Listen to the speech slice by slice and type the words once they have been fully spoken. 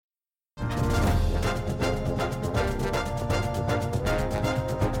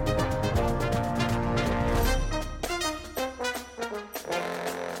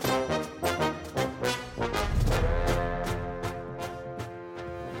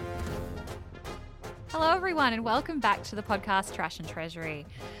Hello, everyone, and welcome back to the podcast Trash and Treasury.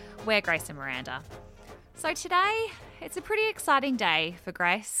 We're Grace and Miranda. So today, it's a pretty exciting day for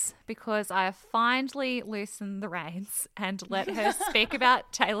Grace because I have finally loosened the reins and let her speak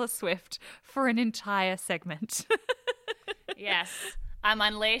about Taylor Swift for an entire segment. Yes, I'm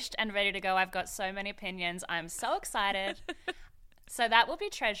unleashed and ready to go. I've got so many opinions. I'm so excited. So that will be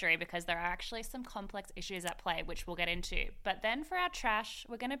Treasury because there are actually some complex issues at play, which we'll get into. But then for our trash,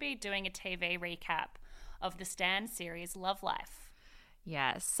 we're going to be doing a TV recap of the Stan series Love Life.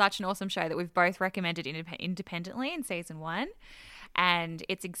 Yeah, such an awesome show that we've both recommended independently in season 1. And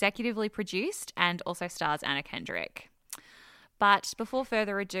it's executively produced and also stars Anna Kendrick. But before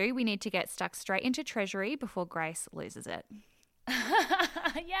further ado, we need to get stuck straight into Treasury before Grace loses it.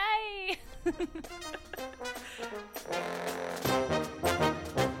 Yay!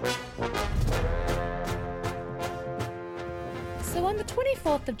 So on the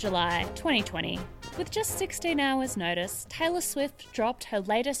 24th of July, 2020, with just 16 hours notice, Taylor Swift dropped her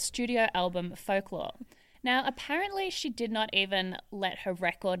latest studio album, Folklore. Now, apparently she did not even let her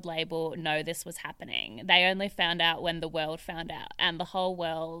record label know this was happening. They only found out when the world found out, and the whole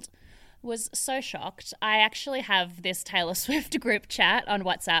world was so shocked. I actually have this Taylor Swift group chat on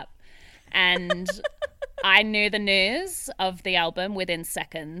WhatsApp, and I knew the news of the album within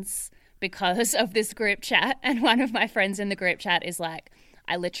seconds because of this group chat. And one of my friends in the group chat is like,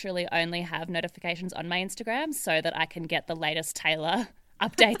 I literally only have notifications on my Instagram so that I can get the latest Taylor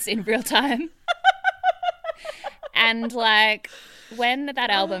updates in real time. And like when that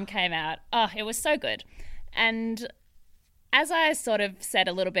album came out, it was so good. And as I sort of said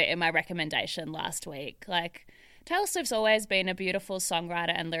a little bit in my recommendation last week, like Taylor Swift's always been a beautiful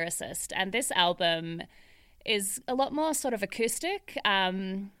songwriter and lyricist, and this album is a lot more sort of acoustic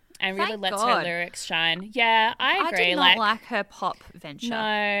and really lets her lyrics shine. Yeah, I agree. I did not like her pop venture. No,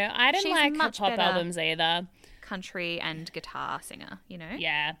 I didn't like her pop albums either. Country and guitar singer, you know?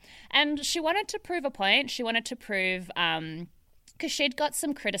 Yeah. And she wanted to prove a point. She wanted to prove, because she'd got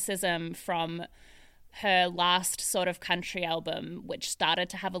some criticism from her last sort of country album, which started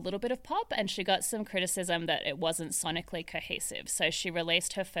to have a little bit of pop, and she got some criticism that it wasn't sonically cohesive. So she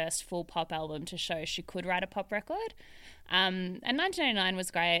released her first full pop album to show she could write a pop record. And 1989 was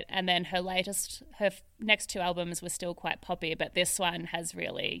great, and then her next 2 albums were still quite poppy, but this one has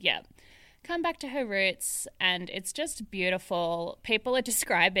really, come back to her roots, and it's just beautiful. People are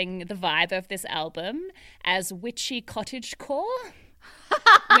describing the vibe of this album as witchy cottagecore,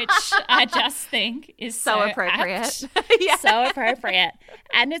 which I just think is so appropriate. Yeah. So appropriate.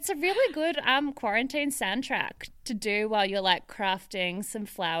 And it's a really good quarantine soundtrack to do while you're like crafting some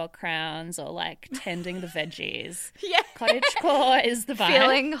flower crowns or like tending the veggies. Yeah. Cottagecore is the vibe.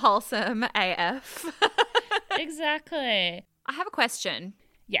 Feeling wholesome AF. Exactly. I have a question.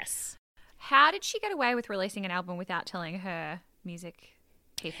 Yes. How did she get away with releasing an album without telling her music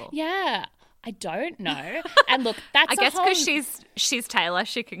people? Yeah. I don't know. And look, that's I guess because she's Taylor,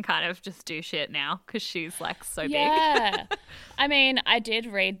 she can kind of just do shit now because she's like so big. Yeah. I mean, I did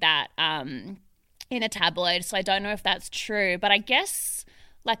read that in a tabloid, so I don't know if that's true. But I guess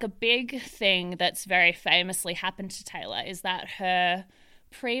like a big thing that's very famously happened to Taylor is that her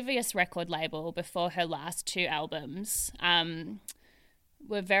previous record label before her last 2 albums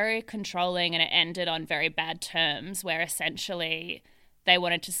were very controlling, and it ended on very bad terms where essentially they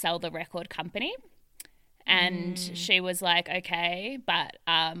wanted to sell the record company, and she was like, okay, but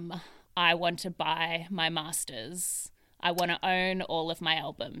I want to buy my masters. I want to own all of my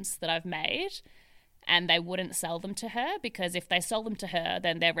albums that I've made, and they wouldn't sell them to her because if they sold them to her,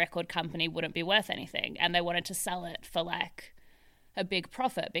 then their record company wouldn't be worth anything, and they wanted to sell it for like a big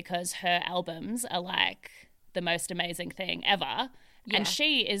profit because her albums are like the most amazing thing ever. Yeah. And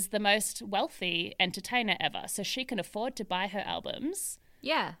she is the most wealthy entertainer ever. So she can afford to buy her albums.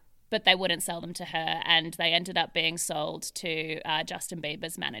 Yeah. But they wouldn't sell them to her. And they ended up being sold to Justin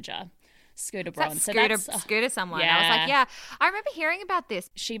Bieber's manager, Scooter Braun. Scooter someone. Yeah. I was like, yeah, I remember hearing about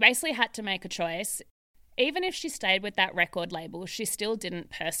this. She basically had to make a choice. Even if she stayed with that record label, she still didn't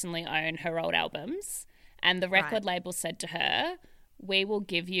personally own her old albums. And the record label said to her, we will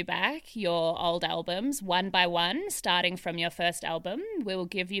give you back your old albums one by one, starting from your first album. We will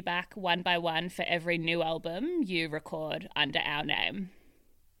give you back one by one for every new album you record under our name.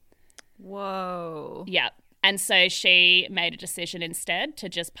 Whoa. Yeah. And so she made a decision instead to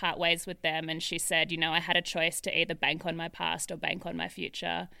just part ways with them. And she said, I had a choice to either bank on my past or bank on my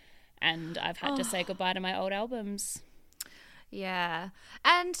future. And I've had to say goodbye to my old albums. Yeah.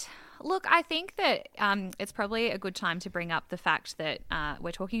 And look, I think that it's probably a good time to bring up the fact that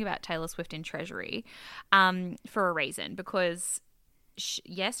we're talking about Taylor Swift in Treasury for a reason, because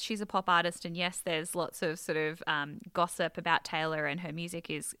yes, she's a pop artist, and yes, there's lots of sort of gossip about Taylor, and her music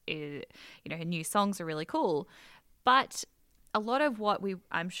is, you know, her new songs are really cool. But a lot of what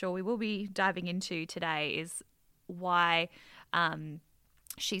I'm sure we will be diving into today is why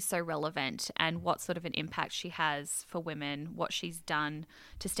she's so relevant and what sort of an impact she has for women, what she's done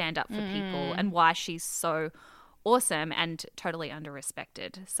to stand up for people, and why she's so awesome and totally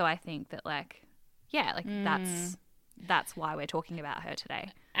underrespected. So I think that that's why we're talking about her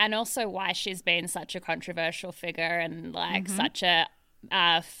today. And also why she's been such a controversial figure and such a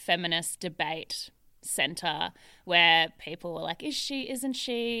feminist debate center where people were like, is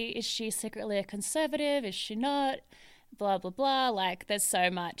she secretly a conservative? Is she not? Blah, blah, blah. Like, there's so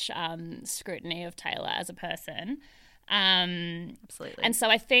much scrutiny of Taylor as a person. Absolutely. And so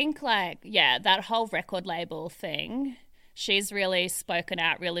I think, that whole record label thing, she's really spoken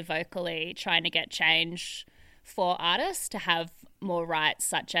out really vocally, trying to get change for artists to have more rights,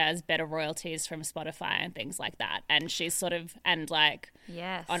 such as better royalties from Spotify and things like that. And she's sort of,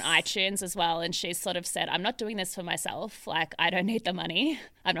 yes, on iTunes as well. And she's sort of said, I'm not doing this for myself. Like, I don't need the money.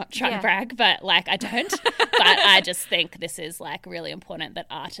 I'm not trying to brag, but I don't. But I just think this is really important that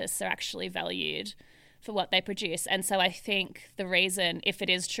artists are actually valued for what they produce. And so I think the reason, if it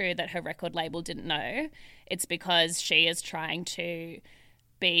is true that her record label didn't know, it's because she is trying to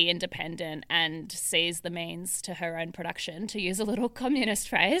be independent and sees the means to her own production, to use a little communist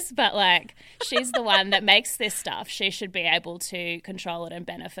phrase, but she's the one that makes this stuff. She should be able to control it and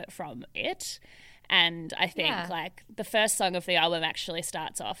benefit from it. And I think the first song of the album actually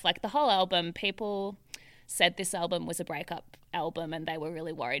starts off, the whole album, people said this album was a breakup album and they were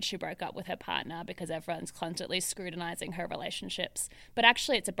really worried she broke up with her partner because everyone's constantly scrutinizing her relationships. But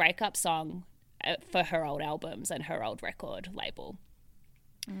actually it's a breakup song for her old albums and her old record label.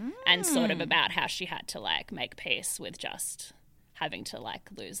 And sort of about how she had to make peace with just having to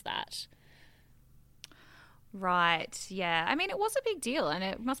lose that. Right. Yeah. I mean, it was a big deal, and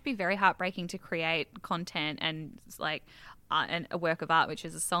it must be very heartbreaking to create content and and a work of art, which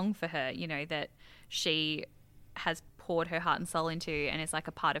is a song for her, you know, that she has poured her heart and soul into and is a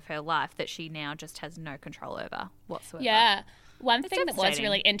part of her life that she now just has no control over whatsoever. Yeah. One thing that was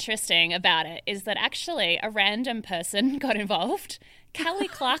really interesting about it is that actually a random person got involved. Kelly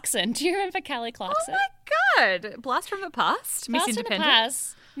Clarkson. Do you remember Kelly Clarkson? Oh my God. Blast from the past. Miss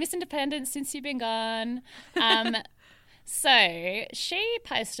Independent. Miss Independent since you've been gone. So she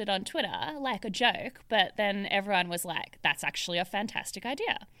posted on Twitter a joke, but then everyone was like, that's actually a fantastic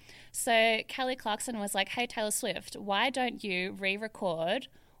idea. So Kelly Clarkson was like, hey, Taylor Swift, why don't you re-record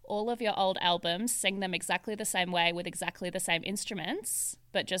all of your old albums, sing them exactly the same way with exactly the same instruments,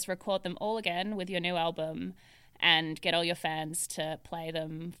 but just record them all again with your new album and get all your fans to play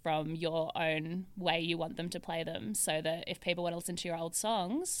them from your own way you want them to play them, so that if people want to listen to your old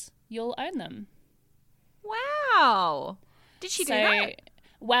songs, you'll own them. Wow. Did she do that?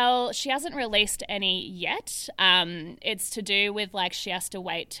 Well, she hasn't released any yet. It's to do with she has to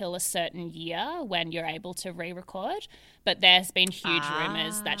wait till a certain year when you're able to re-record. But there's been huge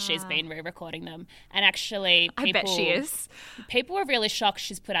rumours that she's been re-recording them. And actually, I bet she is. People were really shocked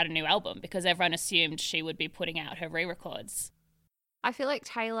she's put out a new album because everyone assumed she would be putting out her re-records. I feel like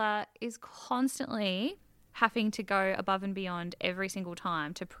Taylor is constantly having to go above and beyond every single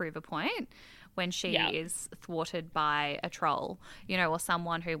time to prove a point when she is thwarted by a troll, you know, or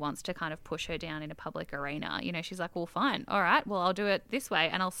someone who wants to kind of push her down in a public arena. You know, she's like, well, fine. All right. Well, I'll do it this way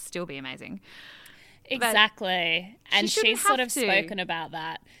and I'll still be amazing. Exactly. And she's sort of spoken about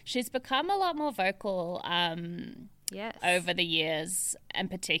that. She's become a lot more vocal over the years, and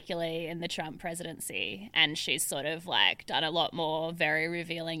particularly in the Trump presidency. And she's sort of done a lot more very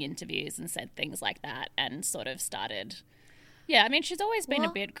revealing interviews and said things like that, and sort of started... Yeah, I mean, she's always been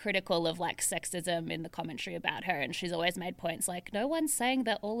a bit critical of sexism in the commentary about her, and she's always made points no one's saying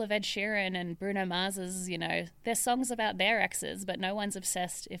that all of Ed Sheeran and Bruno Mars's, you know, their songs about their exes, but no one's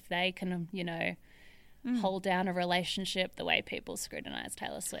obsessed if they can, you know, hold down a relationship the way people scrutinize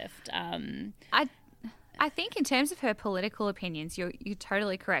Taylor Swift. I think in terms of her political opinions, you're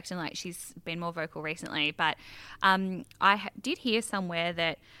totally correct, and she's been more vocal recently. But I did hear somewhere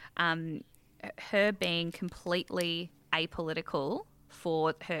that her being completely apolitical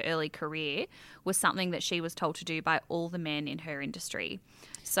for her early career was something that she was told to do by all the men in her industry.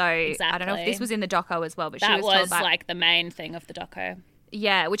 So I don't know if this was in the doco as well, but that she was told the main thing of the doco.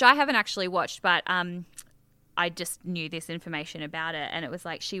 Yeah, which I haven't actually watched, but I just knew this information about it, and it was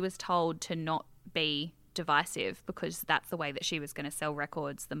she was told to not be divisive because that's the way that she was going to sell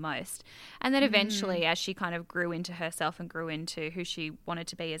records the most. And then eventually, as she kind of grew into herself and grew into who she wanted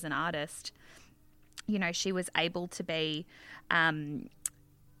to be as an artist, she was able to be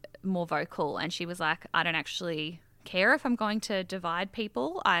more vocal, and she was like, I don't actually care if I'm going to divide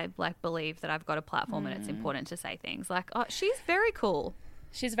people. I believe that I've got a platform and it's important to say things. Oh, she's very cool.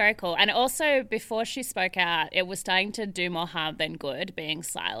 She's very cool. And also, before she spoke out, it was starting to do more harm than good being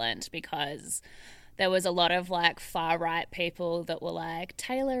silent, because there was a lot of far right people that were like,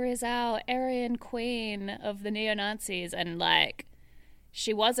 Taylor is our Aryan queen of the neo-Nazis, and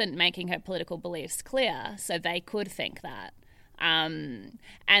she wasn't making her political beliefs clear, so they could think that. And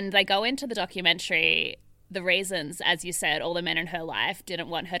they go into the documentary, the reasons, as you said, all the men in her life didn't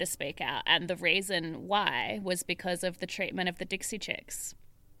want her to speak out, and the reason why was because of the treatment of the Dixie Chicks.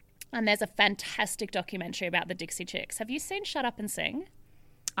 And there's a fantastic documentary about the Dixie Chicks. Have you seen Shut Up and Sing?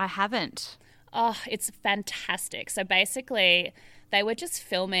 I haven't. Oh, it's fantastic. So basically, they were just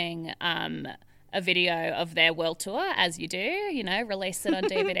filming a video of their world tour, as you do, release it on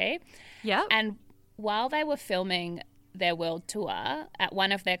DVD. Yeah. And while they were filming their world tour, at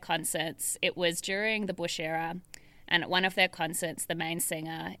one of their concerts, it was during the Bush era, and at one of their concerts, the main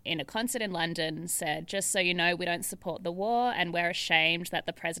singer in a concert in London said, just so you know, we don't support the war and we're ashamed that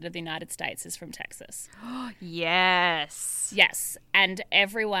the President of the United States is from Texas. Yes. Yes. And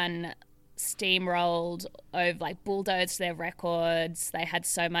everyone steamrolled over, bulldozed their records. They had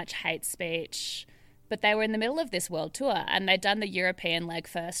so much hate speech. But they were in the middle of this world tour, and they'd done the European leg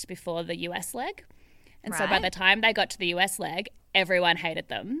first before the US leg. And so by the time they got to the US leg, everyone hated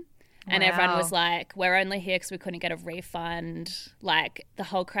them. And everyone was like, we're only here because we couldn't get a refund. The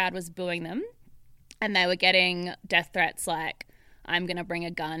whole crowd was booing them. And they were getting death threats like, I'm going to bring a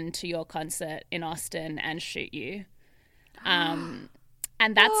gun to your concert in Austin and shoot you. And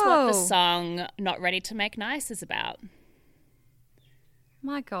that's what the song Not Ready to Make Nice is about.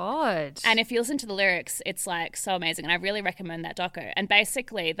 My God. And if you listen to the lyrics, it's so amazing. And I really recommend that doco. And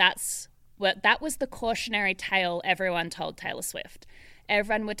basically that was the cautionary tale everyone told Taylor Swift.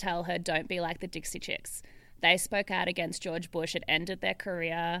 Everyone would tell her, don't be like the Dixie Chicks. They spoke out against George Bush. It ended their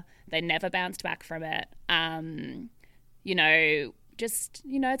career. They never bounced back from it. It's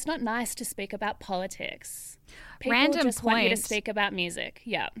not nice to speak about politics. People want you to speak about music.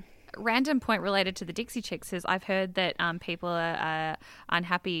 Yeah. Random point related to the Dixie Chicks is I've heard that people are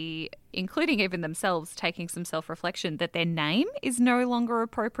unhappy, including even themselves, taking some self-reflection, that their name is no longer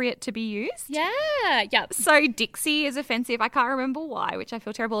appropriate to be used. Yeah, yeah. So Dixie is offensive. I can't remember why, which I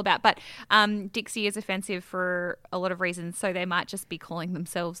feel terrible about. But Dixie is offensive for a lot of reasons, so they might just be calling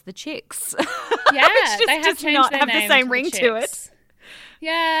themselves the Chicks. Yeah, which they have does changed not their have name the same to ring the to it. Chicks.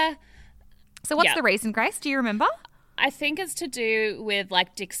 Yeah. So what's the reason, Grace? Do you remember? I think it's to do with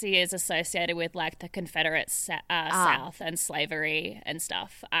Dixie is associated with the Confederate South and slavery and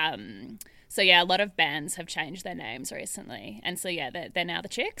stuff. So yeah, a lot of bands have changed their names recently, and so yeah, they're now the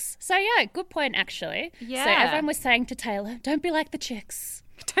Chicks. So yeah, good point actually. Yeah. So everyone was saying to Taylor, "Don't be like the Chicks."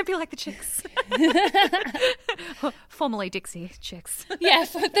 Don't be like the Chicks. Formerly Dixie Chicks. Yeah,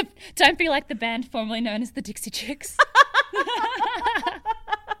 don't be like the band formerly known as the Dixie Chicks.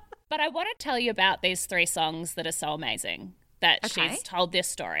 But I want to tell you about these 3 songs that are so amazing that she's told this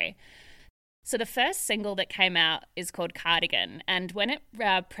story. So the first single that came out is called Cardigan. And when it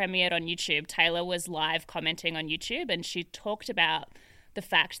premiered on YouTube, Taylor was live commenting on YouTube, and she talked about the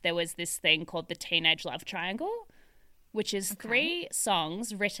fact there was this thing called the Teenage Love Triangle, which is 3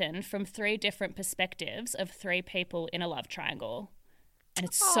 songs written from 3 different perspectives of 3 people in a love triangle. And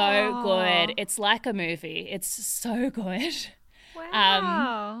it's so good. It's like a movie. It's so good.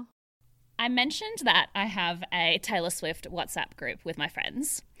 Wow. I mentioned that I have a Taylor Swift WhatsApp group with my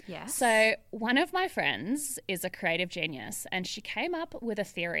friends. Yes. So one of my friends is a creative genius, and she came up with a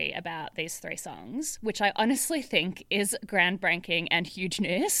theory about these 3 songs, which I honestly think is groundbreaking and huge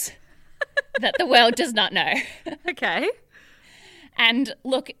news that the world does not know. Okay. And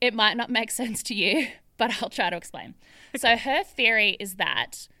look, it might not make sense to you, but I'll try to explain. So her theory is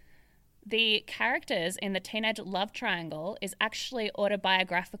that the characters in the teenage love triangle is actually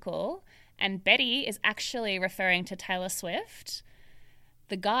autobiographical, and Betty is actually referring to Taylor Swift.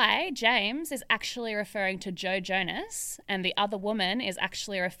 The guy, James, is actually referring to Joe Jonas, and the other woman is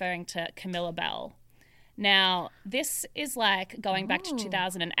actually referring to Camilla Bell. Now, this is going back to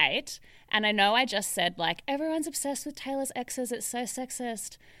 2008, and I know I just said everyone's obsessed with Taylor's exes, it's so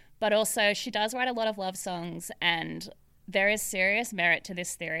sexist, but also she does write a lot of love songs, and there is serious merit to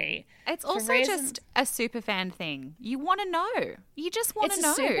this theory. It's also just a super fan thing. You want to know. You just want to know.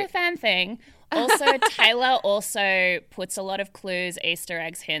 It's a super fan thing. Also, Taylor also puts a lot of clues, Easter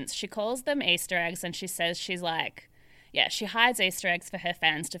eggs, hints. She calls them Easter eggs, and she says she's she hides Easter eggs for her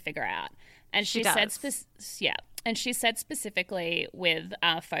fans to figure out. And she said, And she said specifically with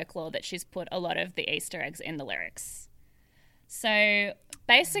Folklore that she's put a lot of the Easter eggs in the lyrics. So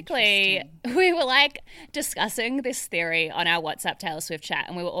basically, we were like discussing this theory on our WhatsApp Taylor Swift chat,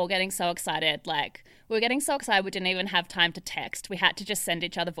 and we were all getting so excited. Like, we were getting so excited we didn't even have time to text. We had to just send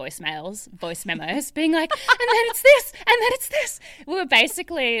each other voice memos, being like, and then it's this, and then it's this. We were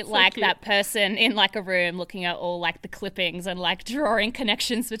basically like cute. That person in like a room looking at all like the clippings and like drawing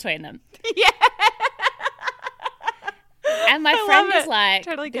connections between them. Yeah. And my friend was like,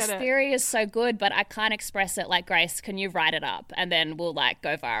 totally this theory is so good, but I can't express it. Like, Grace, can you write it up? And then we'll like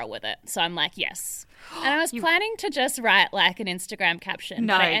go viral with it. So I'm like, yes. And I was planning to just write like an Instagram caption.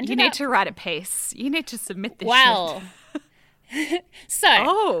 No, you need to write a piece. You need to submit this shit. So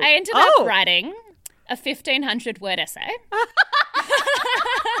I ended up writing a 1,500 word essay.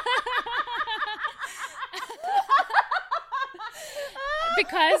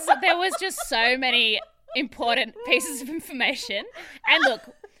 Because there was just so many important pieces of information. And look,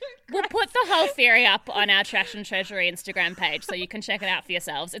 we'll put the whole theory up on our Trash and Treasury Instagram page so you can check it out for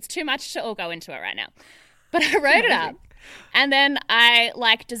yourselves. It's too much to all go into it right now. But I wrote it up, and then I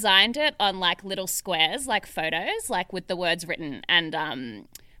like designed it on like little squares, like photos, like with the words written, and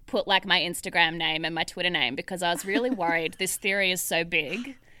put like my Instagram name and my Twitter name, because I was really worried this theory is so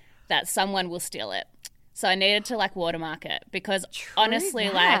big that someone will steal it. So I needed to like watermark it, because honestly,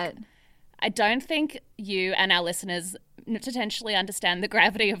 like, I don't think you and our listeners potentially understand the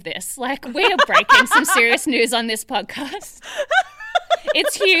gravity of this. Like, we are breaking some serious news on this podcast.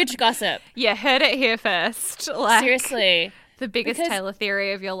 It's huge gossip. Yeah, heard it here first. Like, seriously. The biggest Taylor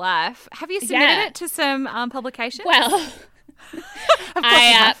theory of your life. Have you submitted it to some publications? Well,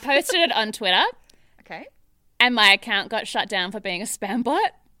 I posted it on Twitter. Okay. And my account got shut down for being a spam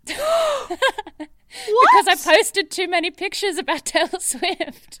bot. What? Because I posted too many pictures about Taylor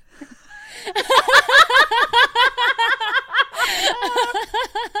Swift. So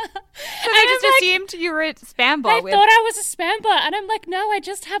they just assumed you were a spam bot. They thought I was a spam bot, and I'm like, no, I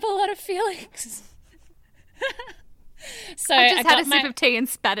just have a lot of feelings. So I just had a sip of tea and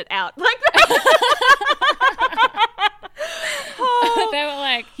spat it out. Like They were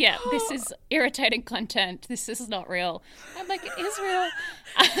like, yeah, this is irritating content. This is not real. I'm like, it is real.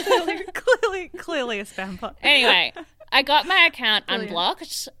 clearly a spam bot. Anyway, I got my account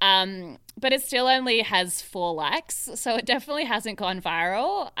unblocked, but it still only has 4 likes, so it definitely hasn't gone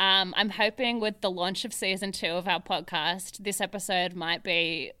viral. I'm hoping with the launch of season 2 of our podcast, this episode might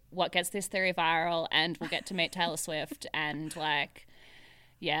be what gets this theory viral, and we'll get to meet Taylor Swift. And like,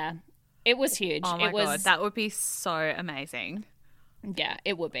 yeah, it was huge. Oh my God, that would be so amazing. Yeah,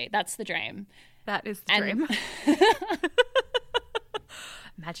 it would be. That's the dream. That is the dream.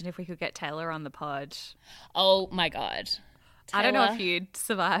 Imagine if we could get Taylor on the pod. Oh my God. Taylor, I don't know if you'd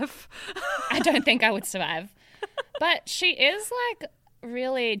survive. I don't think I would survive. But she is like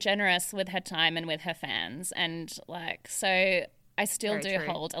really generous with her time and with her fans. And like, so I still do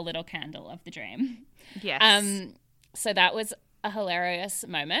hold a little candle of the dream. Yes. So that was a hilarious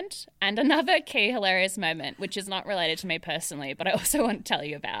moment. And another key hilarious moment, which is not related to me personally, but I also want to tell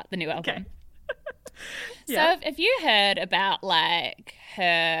you about the new album. Okay. So if you heard about like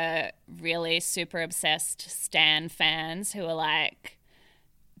her really super obsessed Stan fans who are like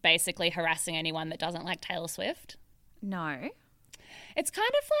basically harassing anyone that doesn't like Taylor Swift? No. It's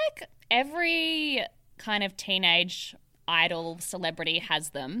kind of like every kind of teenage idol celebrity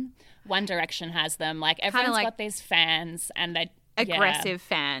has them. One Direction has them. Like everyone's got these fans, and they aggressive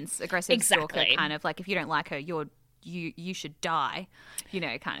fans, aggressive stalker kind of like, if you don't like her, you should die,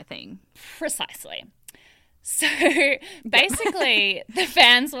 kind of thing. Precisely. So basically the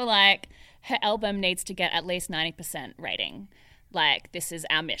fans were like, her album needs to get at least 90% rating. Like, this is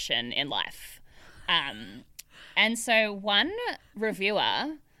our mission in life. And so one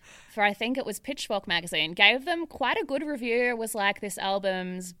reviewer for, I think it was Pitchfork magazine, gave them quite a good review. It was like, this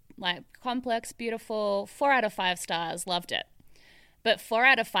album's like complex, beautiful, 4 out of 5 stars, loved it. But 4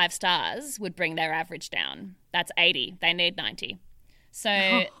 out of 5 stars would bring their average down. That's 80. They need 90.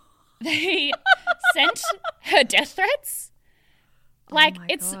 So they sent her death threats. Like,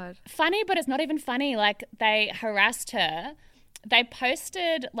 it's funny, but it's not even funny. Like, they harassed her. They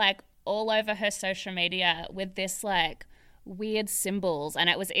posted, like, all over her social media with this, like, weird symbols. And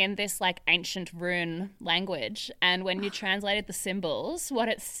it was in this, like, ancient rune language. And when you translated the symbols, what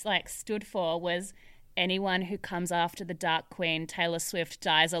it's, like, stood for was, anyone who comes after the Dark Queen, Taylor Swift,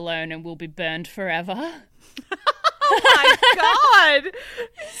 dies alone and will be burned forever. Oh my God.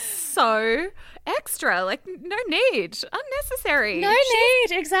 So extra. Like, no need. Unnecessary. No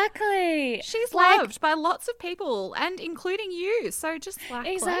need. Exactly. She's loved by lots of people, and including you. So just like,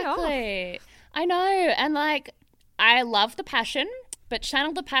 exactly. I know. And like, I love the passion, but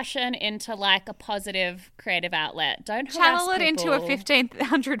channel the passion into like a positive creative outlet. Don't harass Channel it people. into a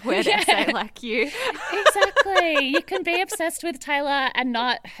 1,500 word essay like you. Exactly. You can be obsessed with Taylor and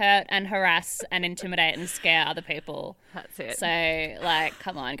not hurt and harass and intimidate and scare other people. That's it. So, like,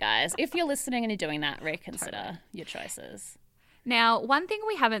 come on, guys. If you're listening and you're doing that, reconsider your choices. Now, one thing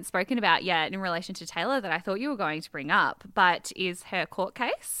we haven't spoken about yet in relation to Taylor that I thought you were going to bring up, but is her court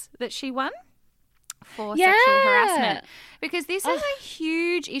case that she won for sexual harassment. Because this is a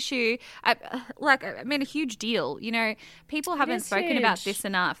huge issue, a huge deal. You know, people haven't spoken about this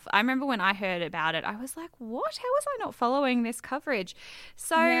enough. I remember when I heard about it, I was like, what? How was I not following this coverage?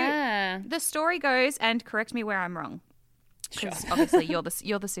 So the story goes, and correct me where I'm wrong, because obviously you're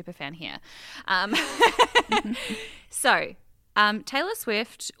the super fan here. So Taylor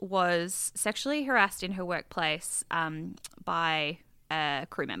Swift was sexually harassed in her workplace by a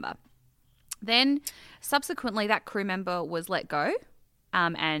crew member. Then subsequently that crew member was let go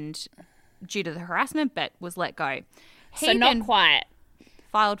and due to the harassment, but was let go. So not quite.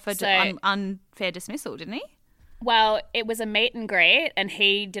 Filed for unfair dismissal, didn't he? Well, it was a meet and greet and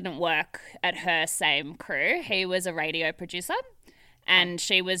he didn't work at her same crew. He was a radio producer. And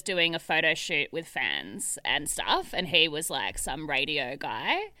she was doing a photo shoot with fans and stuff. And he was like some radio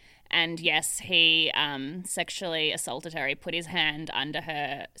guy. And yes, he sexually assaulted her. He put his hand under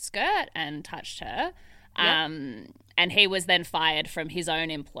her skirt and touched her. And he was then fired from his own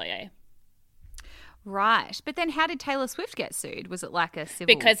employer. Right. But then how did Taylor Swift get sued? Was it like a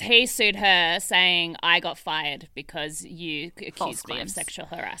civil... Because he sued her saying, I got fired because you accused me of sexual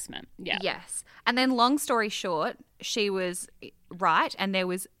harassment. Yeah. Yes. And then long story short, she was right and there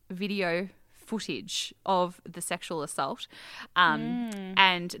was video footage of the sexual assault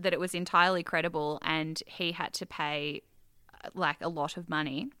and that it was entirely credible and he had to pay like a lot of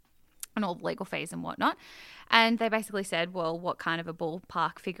money and all the legal fees and whatnot. And they basically said, well, what kind of a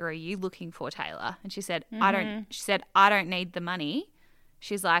ballpark figure are you looking for, Taylor? And she said, I don't need the money.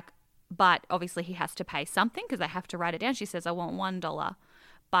 She's like, but obviously he has to pay something because they have to write it down. She says, I want $1,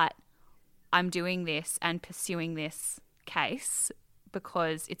 but I'm doing this and pursuing this case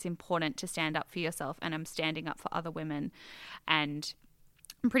because it's important to stand up for yourself and I'm standing up for other women. And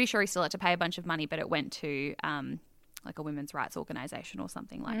I'm pretty sure he still had to pay a bunch of money, but it went to like a women's rights organization or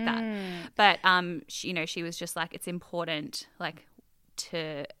something like that. But, she was just like, it's important like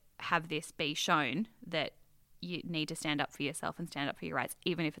to have this be shown that you need to stand up for yourself and stand up for your rights,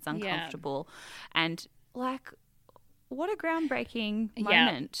 even if it's uncomfortable. Yeah. And like, what a groundbreaking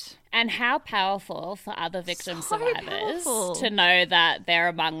moment. And how powerful for other victim survivors to know that they're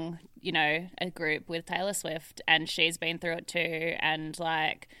among, a group with Taylor Swift and she's been through it too. And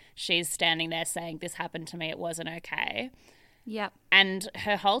like, she's standing there saying, this happened to me, it wasn't okay. Yep. And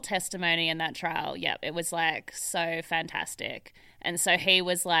her whole testimony in that trial, it was like so fantastic. And so he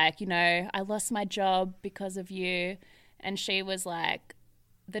was like, I lost my job because of you. And she was like,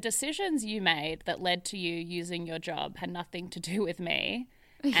 the decisions you made that led to you using your job had nothing to do with me.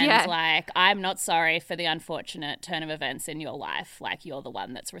 And like, I'm not sorry for the unfortunate turn of events in your life. Like, you're the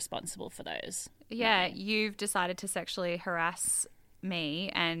one that's responsible for those. Yeah, you've decided to sexually harass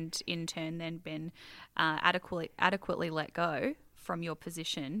me and in turn then been adequately let go from your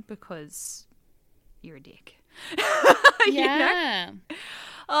position because you're a dick. Yeah.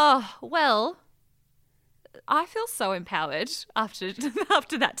 Oh, well, I feel so empowered after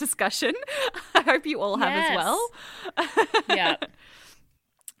that discussion. I hope you all have as well. Yeah.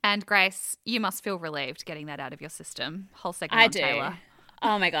 And Grace, you must feel relieved getting that out of your system. Whole segment on Taylor.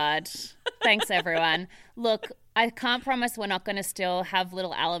 Oh my God. Thanks, everyone. Look, I can't promise we're not going to still have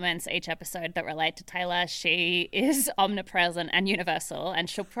little elements each episode that relate to Taylor. She is omnipresent and universal, and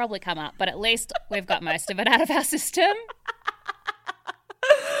she'll probably come up, but at least we've got most of it out of our system.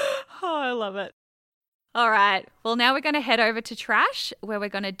 Oh, I love it. All right. Well, now we're going to head over to Trash, where we're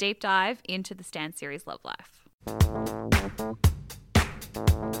going to deep dive into the Stan series Love Life.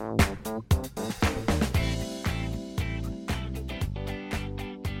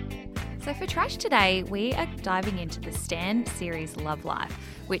 So for Trash today, we are diving into the Stan series Love Life,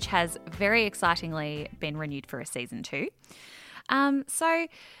 which has very excitingly been renewed for a season 2. So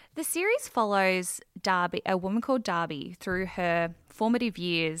the series follows Darby, a woman called Darby, through her formative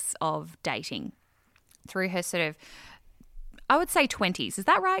years of dating, through her sort of, I would say 20s. Is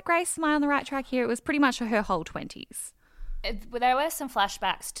that right, Grace? Am I on the right track here? It was pretty much her whole 20s. There were some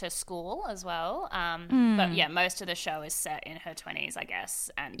flashbacks to school as well. But yeah, most of the show is set in her 20s, I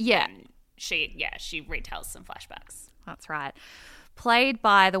guess. And she retells some flashbacks. That's right. Played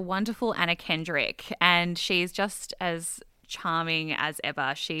by the wonderful Anna Kendrick. And she's just as charming as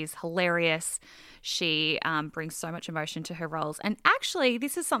ever. She's hilarious. She brings so much emotion to her roles. And actually,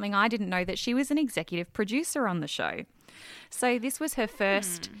 this is something I didn't know, that she was an executive producer on the show. So this was her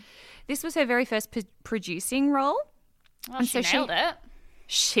very first producing role. Well, and she so nailed it.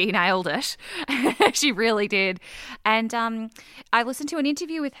 She nailed it. She really did. And I listened to an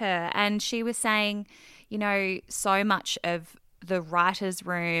interview with her, and she was saying, you know, so much of the writer's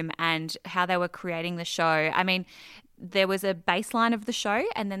room and how they were creating the show. I mean, there was a baseline of the show,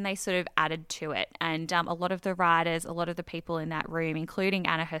 and then they sort of added to it. And a lot of the writers, a lot of the people in that room, including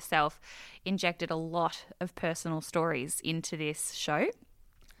Anna herself, injected a lot of personal stories into this show,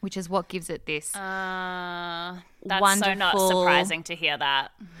 which is what gives it this That's wonderful, so not surprising to hear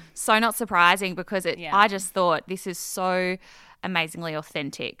that. So not surprising, because I just thought this is so amazingly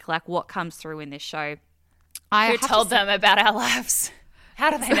authentic, like what comes through in this show. Who told them about our lives?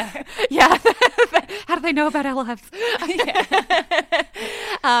 How do they know? Yeah. How do they know about our lives?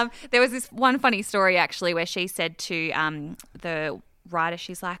 There was this one funny story, actually, where she said to the writer,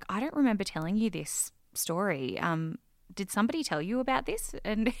 she's like, I don't remember telling you this story. Did somebody tell you about this?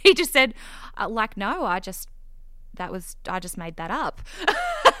 And he just said, no, I just made that up.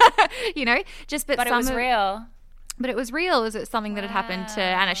 You know, but it was real. But it was real. Is it something that had happened to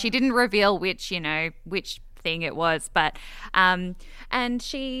Anna? She didn't reveal which thing it was, but the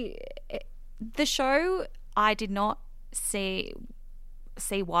show, I did not see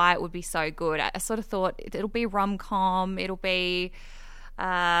why it would be so good. I sort of thought it'll be rom-com, it'll be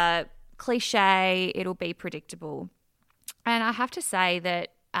cliche, it'll be predictable. And I have to say that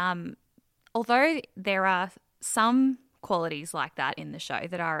although there are some qualities like that in the show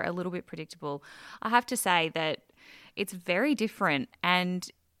that are a little bit predictable, I have to say that it's very different, and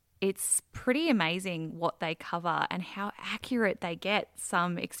it's pretty amazing what they cover and how accurate they get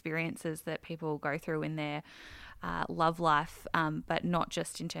some experiences that people go through in their love life, but not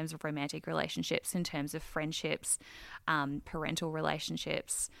just in terms of romantic relationships, in terms of friendships, parental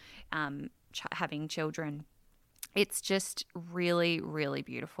relationships, having children. It's just really, really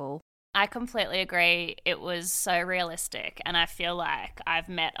beautiful. I completely agree. It was so realistic, and I feel like I've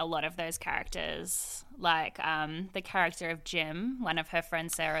met a lot of those characters, like the character of Jim, one of her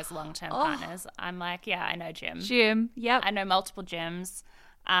friend Sarah's long-term partners. I'm like, yeah, I know Jim. Yep. I know multiple Jims.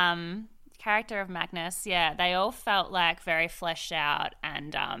 Character of Magnus, yeah, they all felt like very fleshed out,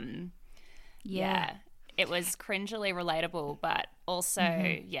 and it was cringily relatable, but also,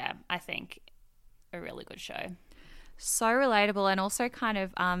 I think a really good show. So relatable, and also kind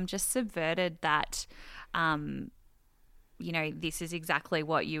of just subverted that, this is exactly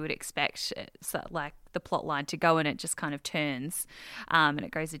what you would expect, so like the plot line to go, and it just kind of turns and it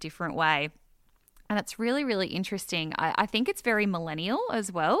goes a different way. And it's really, really interesting. I think it's very millennial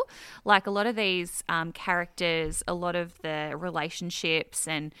as well. Like a lot of these characters, a lot of the relationships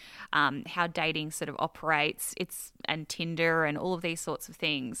and how dating sort of operates, and Tinder and all of these sorts of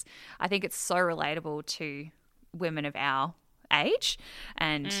things. I think it's so relatable to women of our age,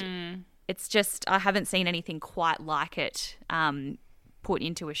 and it's just, I haven't seen anything quite like it put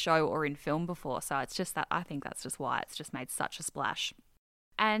into a show or in film before. So it's just that, I think that's just why it's just made such a splash.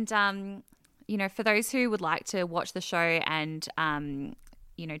 And for those who would like to watch the show and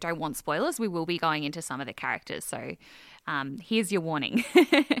don't want spoilers, we will be going into some of the characters, so here's your warning.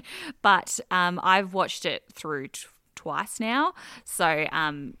 But I've watched it through twice now, so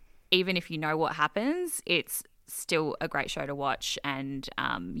even if you know what happens, it's still a great show to watch, and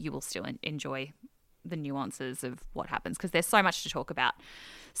you will still enjoy the nuances of what happens, because there's so much to talk about.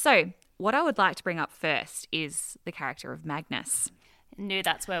 So what I would like to bring up first is the character of Magnus. Knew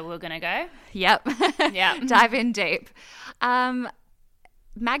that's where we were going to go. Yep. Yeah. Dive in deep.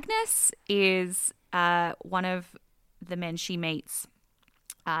 Magnus is one of the men she meets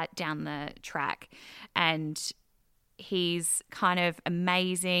down the track, and he's kind of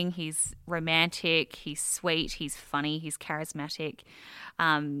amazing. He's romantic. He's sweet. He's funny. He's charismatic.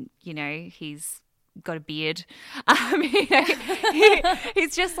 He's got a beard.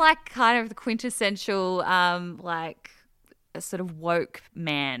 He's just like kind of the quintessential, a sort of woke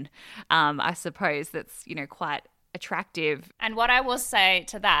man, I suppose, that's, quite attractive. And what I will say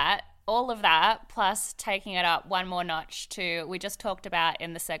to that, all of that, plus taking it up one more notch to, we just talked about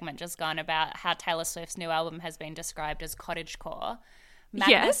in the segment just gone about how Taylor Swift's new album has been described as cottagecore.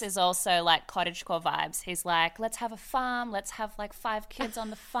 Magnus is also like cottagecore vibes. He's like, let's have a farm, let's have like 5 kids on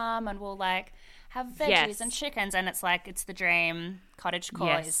the farm, and we'll like have veggies and chickens, and it's like, it's the dream.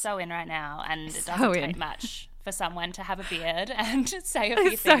 Cottagecore is so in right now, and it doesn't take much for someone to have a beard and say a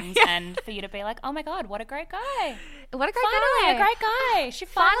few things and for you to be like, oh my God, what a great guy. What a great Finally, guy. a great guy. She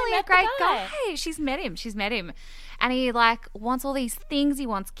finally met a great the guy. She's met him. And he like wants all these things. He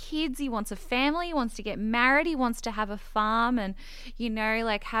wants kids. He wants a family. He wants to get married. He wants to have a farm and, you know,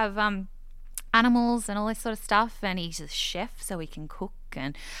 like have animals and all this sort of stuff. And he's a chef so he can cook.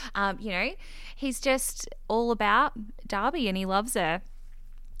 And, you know, he's just all about Darby and he loves her.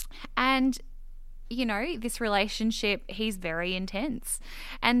 And, you know, this relationship, he's very intense.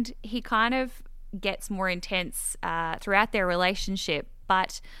 And he kind of gets more intense throughout their relationship.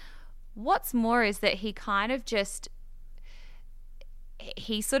 But what's more is that he kind of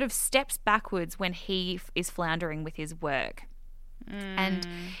he sort of steps backwards when he is floundering with his work. And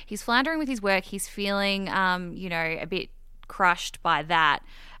he's floundering with his work. He's feeling, you know, a bit crushed by that,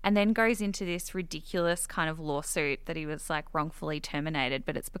 and then goes into this ridiculous kind of lawsuit that he was like wrongfully terminated,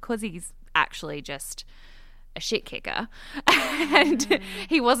 but it's because he's actually just a shit kicker and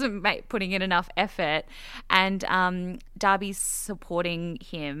he wasn't putting in enough effort, and Darby's supporting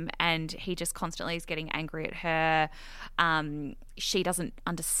him and he just constantly is getting angry at her. She doesn't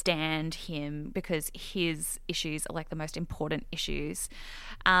understand him because his issues are like the most important issues.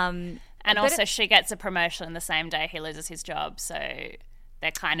 And also she gets a promotion the same day he loses his job, so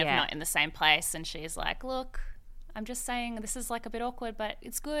they're kind of not in the same place, and she's like, look, I'm just saying this is like a bit awkward, but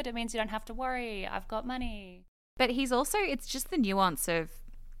it's good. It means you don't have to worry. I've got money. But he's also, it's just the nuance of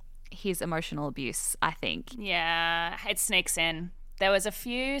his emotional abuse, I think. Yeah, it sneaks in. There was a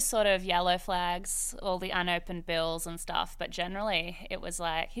few sort of yellow flags, all the unopened bills and stuff, but generally it was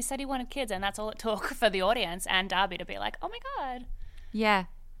like, he said he wanted kids, and that's all it took for the audience and Darby to be like, oh my God. Yeah.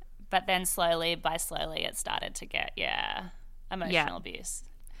 But then slowly it started to get, emotional abuse.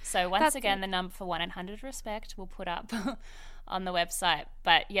 So once again, the number for 1-800-RESPECT we'll put up on the website.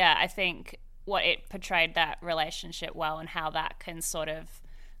 But yeah, I think what it portrayed that relationship well, and how that can sort of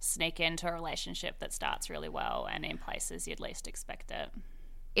sneak into a relationship that starts really well and in places you'd least expect it.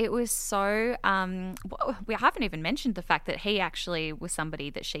 It was so, we haven't even mentioned the fact that he actually was somebody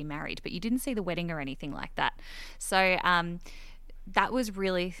that she married, but you didn't see the wedding or anything like that. So that was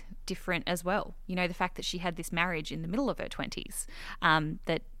really different as well. You know, the fact that she had this marriage in the middle of her 20s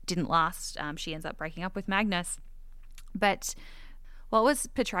that didn't last. She ends up breaking up with Magnus. But what was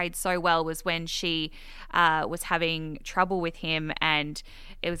portrayed so well was when she was having trouble with him, and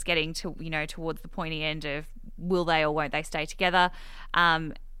it was getting to, you know, towards the pointy end of will they or won't they stay together,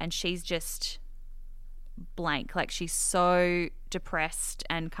 and she's just blank. Like, she's so depressed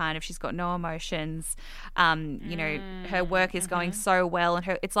and kind of, she's got no emotions. You know, her work is going so well,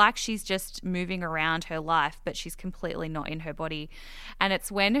 and it's like she's just moving around her life, but she's completely not in her body. And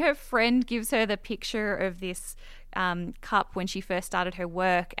it's when her friend gives her the picture of this cup when she first started her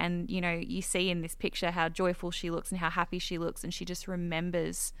work, and, you know, you see in this picture how joyful she looks and how happy she looks, and she just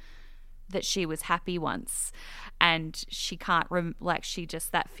remembers that she was happy once, and she can't she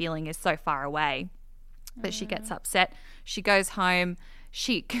just, that feeling is so far away. But she gets upset. She goes home.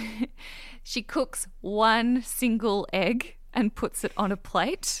 She cooks one single egg and puts it on a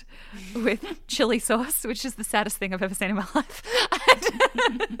plate with chili sauce, which is the saddest thing I've ever seen in my life.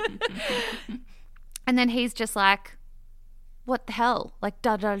 And then he's just like, what the hell? Like,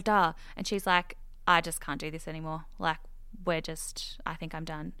 da, da, da. And she's like, I just can't do this anymore. Like, I think I'm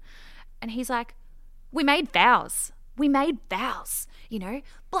done. And he's like, we made vows, you know,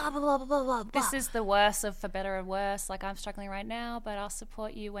 blah, blah, blah, blah, blah, blah. This is the worst of for better and worse. Like, I'm struggling right now, but I'll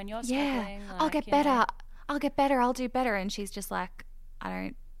support you when you're struggling. Like, I'll get better. I'll do better. And she's just like, I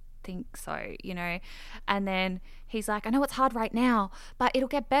don't think so, you know. And then he's like, I know it's hard right now, but it'll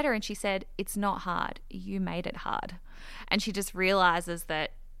get better. And she said, it's not hard. You made it hard. And she just realizes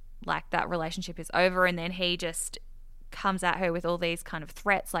that, like, that relationship is over. And then he just comes at her with all these kind of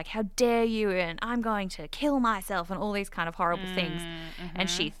threats, like, how dare you, and I'm going to kill myself, and all these kind of horrible things. And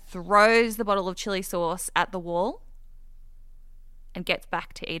she throws the bottle of chili sauce at the wall and gets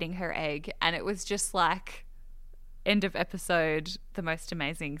back to eating her egg. And it was just like, end of episode, the most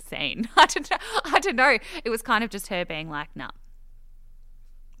amazing scene. I don't know. It was kind of just her being like, nah,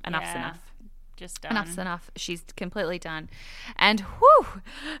 enough's enough. Just done. Enough's enough. She's completely done. And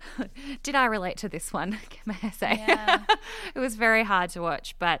whew, did I relate to this one, may I say? Yeah. It was very hard to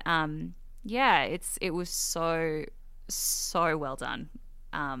watch, but yeah, it was so well done,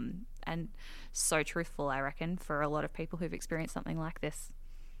 and so truthful, I reckon, for a lot of people who've experienced something like this.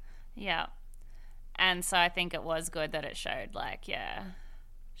 Yeah. And so I think it was good that it showed, like,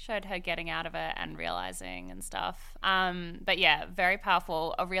 showed her getting out of it and realizing and stuff. But yeah, very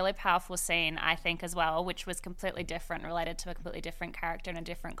powerful, a really powerful scene, I think, as well, which was completely different, related to a completely different character in a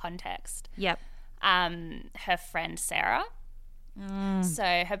different context. Yep. her friend Sarah. So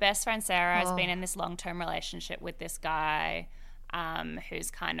her best friend Sarah has been in this long-term relationship with this guy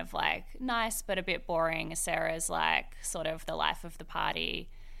who's kind of like nice but a bit boring. Sarah's like sort of the life of the party,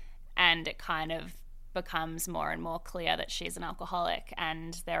 and it kind of becomes more and more clear that she's an alcoholic,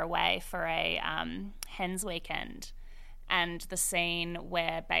 and they're away for a hens weekend. And the scene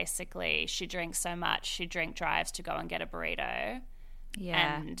where basically she drinks so much she drink drives to go and get a burrito.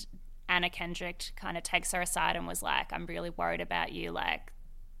 Yeah. And Anna Kendrick kind of takes her aside and was like, I'm really worried about you. Like,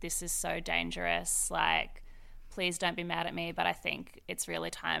 this is so dangerous. Like, please don't be mad at me, but I think it's really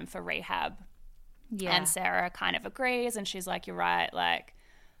time for rehab. Yeah. And Sarah kind of agrees, and she's like, you're right. Like,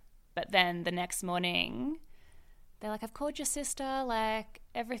 but then the next morning, they're like, I've called your sister. Like,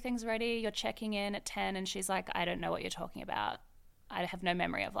 everything's ready. You're checking in at 10. And she's like, I don't know what you're talking about. I have no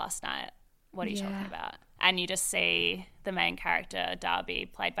memory of last night. What are you talking about? And you just see the main character, Darby,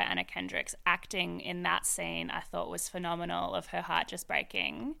 played by Anna Kendrick, acting in that scene. I thought was phenomenal, of her heart just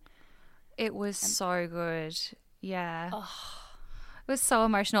breaking. It was so good. Yeah. It was so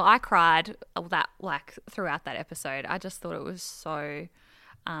emotional. I cried throughout that episode. I just thought it was so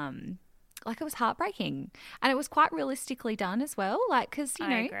it was heartbreaking, and it was quite realistically done as well. Like, because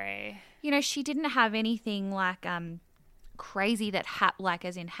I agree. She didn't have anything like crazy that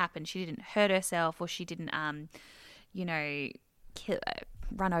happened. She didn't hurt herself, or she didn't run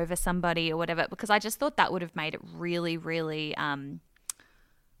over somebody or whatever, because I just thought that would have made it really, really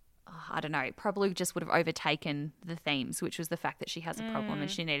I don't know, it probably just would have overtaken the themes, which was the fact that she has a problem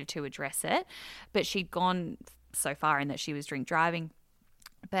and she needed to address it. But she'd gone so far in that she was drink driving.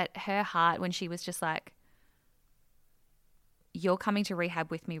 But her heart, when she was just like, you're coming to rehab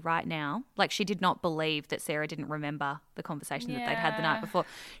with me right now. Like, she did not believe that Sarah didn't remember the conversation that they'd had the night before.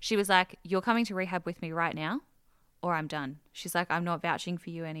 She was like, you're coming to rehab with me right now, or I'm done. She's like, I'm not vouching for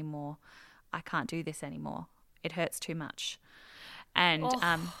you anymore. I can't do this anymore. It hurts too much. And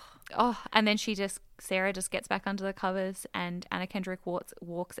and then Sarah just gets back under the covers, and Anna Kendrick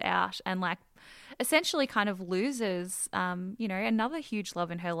walks out and like essentially kind of loses another huge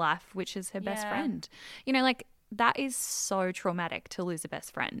love in her life, which is her best friend. Like, that is so traumatic to lose a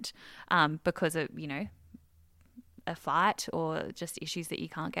best friend because of a fight or just issues that you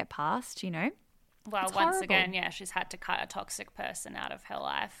can't get past. Well, it's once horrible. Again, she's had to cut a toxic person out of her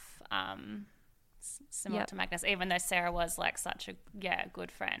life. Similar to Magnus, even though Sarah was like such a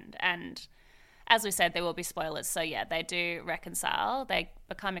good friend. And as we said, there will be spoilers, so they do reconcile, they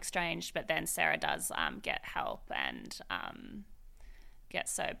become estranged, but then Sarah does get help and get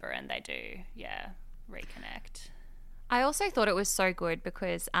sober, and they do reconnect. I also thought it was so good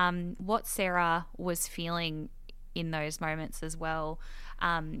because what Sarah was feeling in those moments as well,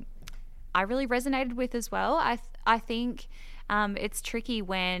 I really resonated with as well. I think it's tricky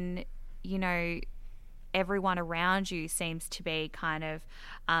when everyone around you seems to be kind of,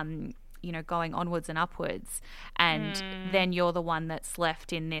 going onwards and upwards. And then you're the one that's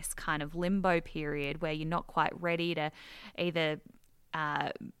left in this kind of limbo period where you're not quite ready to either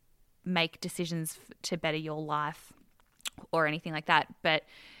make decisions to better your life or anything like that. But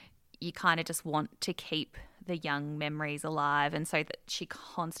you kind of just want to keep the young memories alive. And so that she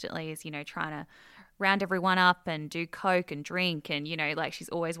constantly is, trying to round everyone up and do coke and drink, and like she's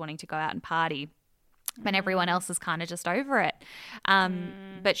always wanting to go out and party, and everyone else is kind of just over it,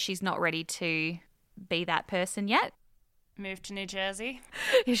 but she's not ready to be that person yet. Move to New Jersey.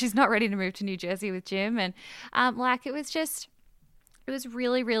 She's not ready to move to New Jersey with Jim. And it was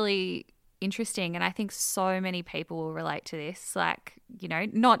really, really interesting, and I think so many people will relate to this, like,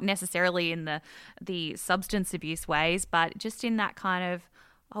 not necessarily in the substance abuse ways, but just in that kind of,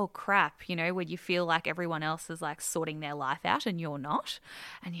 oh crap, where you feel like everyone else is like sorting their life out and you're not.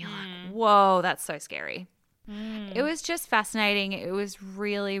 And you're like, whoa, that's so scary. It was just fascinating. It was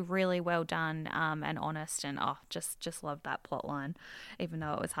really, really well done and honest, and just loved that plot line, even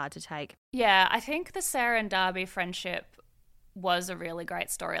though it was hard to take. Yeah, I think the Sarah and Darby friendship was a really great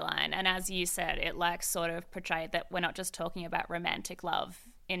storyline. And as you said, it like sort of portrayed that we're not just talking about romantic love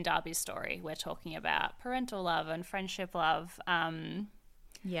in Darby's story. We're talking about parental love and friendship love.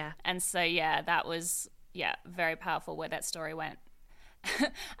 Yeah. And so, that was, very powerful where that story went.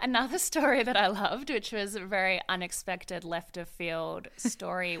 Another story that I loved, which was a very unexpected left of field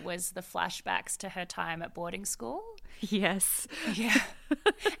story, was the flashbacks to her time at boarding school. Yes. Yeah.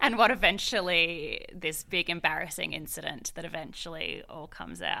 And what eventually, this big embarrassing incident that eventually all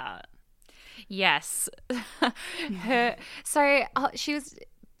comes out. Yes. She was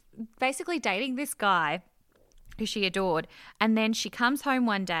basically dating this guy who she adored, and then she comes home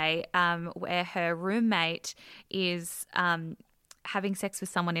one day where her roommate is having sex with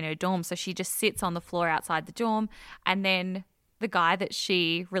someone in her dorm. So she just sits on the floor outside the dorm, and then the guy that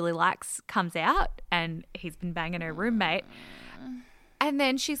she really likes comes out and he's been banging her roommate. And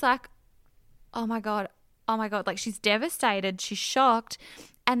then she's like, oh my God. Like, she's devastated. She's shocked.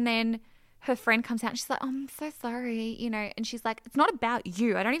 And then her friend comes out and she's like, oh, I'm so sorry, and she's like, it's not about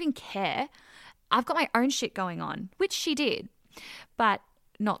you. I don't even care. I've got my own shit going on, which she did, but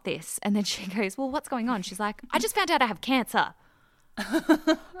not this. And then she goes, well, what's going on? She's like, I just found out I have cancer.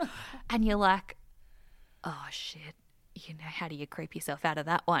 And you're like, oh shit. How do you creep yourself out of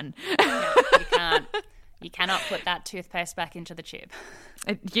that one? Yeah, you can't. You cannot put that toothpaste back into the tube.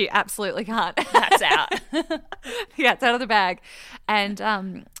 You absolutely can't. That's out. Yeah, it's out of the bag. And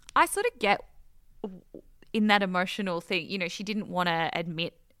I sort of get in that emotional thing, she didn't want to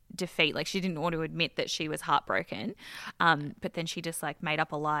admit defeat. Like, she didn't want to admit that she was heartbroken. But then she just like made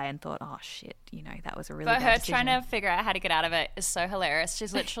up a lie and thought, oh shit, that was a really bad decision. But her trying to figure out how to get out of it is so hilarious.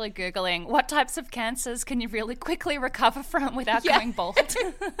 She's literally Googling what types of cancers can you really quickly recover from without going bald.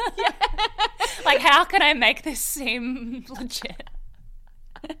 Yeah. Like, how can I make this seem legit?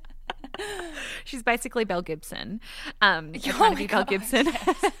 She's basically Belle Gibson. Trying to be Belle Gibson.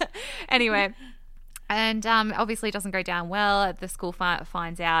 Yes. Anyway. And obviously it doesn't go down well. The school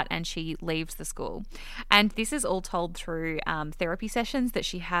finds out and she leaves the school. And this is all told through therapy sessions that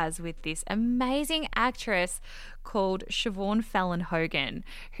she has with this amazing actress called Siobhan Fallon Hogan,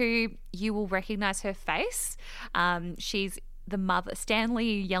 who you will recognise her face. She's the mother,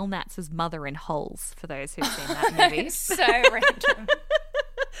 Stanley Yelnatz's mother in Holes, for those who've seen that movie. So random.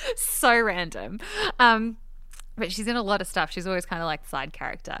 So random. But she's in a lot of stuff. She's always kind of like side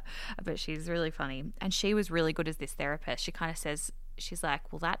character, but she's really funny. And she was really good as this therapist. She kind of says, she's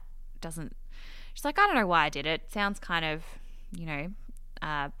like, well, that doesn't, she's like, I don't know why I did it. Sounds kind of,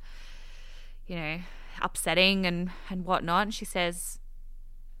 upsetting and whatnot. And she says,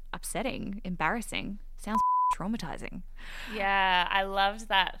 upsetting, embarrassing, sounds traumatizing. Yeah, I loved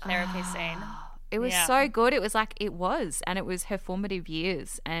that therapy scene. It was so good. It was like, and it was her formative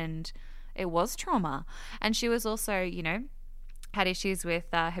years, and it was trauma. And she was also, had issues with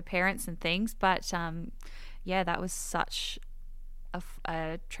her parents and things. But, that was such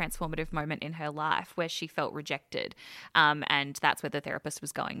a transformative moment in her life where she felt rejected. And that's where the therapist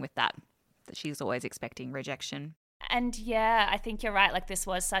was going with that she's always expecting rejection. And yeah, I think you're right. Like, this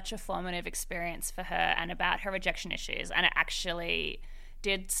was such a formative experience for her and about her rejection issues. And it actually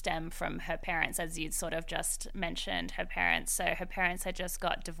did stem from her parents, as you'd sort of just mentioned, her parents. So her parents had just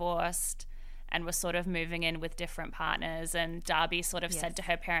got divorced and were sort of moving in with different partners. And Darby sort of said to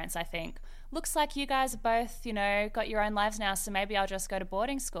her parents, I think, looks like you guys are both, got your own lives now, so maybe I'll just go to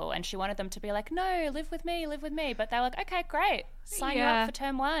boarding school. And she wanted them to be like, no, live with me. But they were like, okay, great. Sign you up for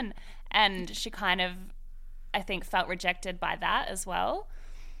term 1. And she kind of, I think, felt rejected by that as well.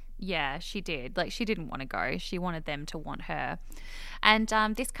 Yeah, she did. Like, she didn't want to go. She wanted them to want her. And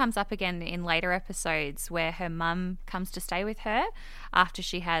this comes up again in later episodes where her mum comes to stay with her after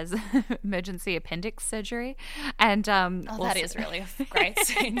she has emergency appendix surgery. And that is really great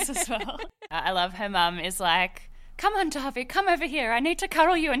scenes as well. I love her mum is like, come on, Darby, come over here. I need to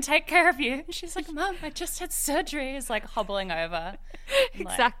cuddle you and take care of you. And she's like, Mum, I just had surgery. Is like hobbling over.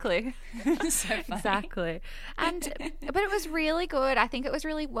 Exactly. So funny. Exactly. But it was really good. I think it was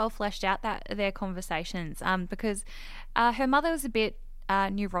really well fleshed out, their conversations, because her mother was a bit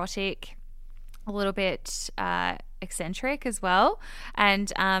neurotic, a little bit eccentric as well.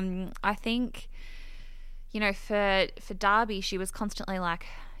 And I think, for Darby, she was constantly like,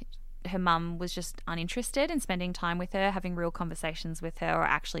 her mum was just uninterested in spending time with her, having real conversations with her, or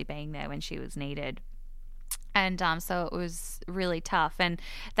actually being there when she was needed. And so it was really tough. And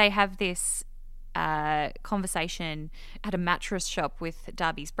they have this conversation at a mattress shop with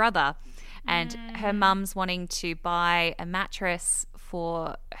Darby's brother, and her mum's wanting to buy a mattress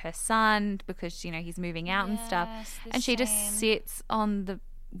for her son because, he's moving out and stuff. And she just sits on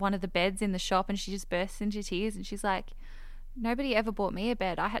one of the beds in the shop and she just bursts into tears and she's like, nobody ever bought me a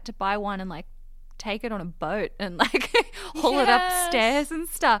bed. I had to buy one and like take it on a boat and like haul it upstairs and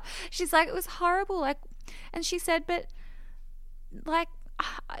stuff. She's like, it was horrible. Like, and she said, but like,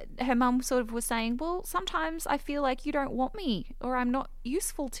 her mum sort of was saying, well, sometimes I feel like you don't want me or I'm not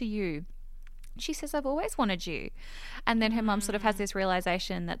useful to you. She says, I've always wanted you. And then her mum sort of has this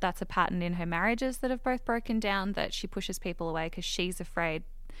realization that that's a pattern in her marriages that have both broken down, that she pushes people away because she's afraid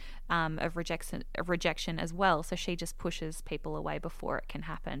of rejection as well. So she just pushes people away before it can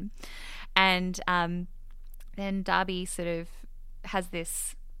happen. And then Darby sort of has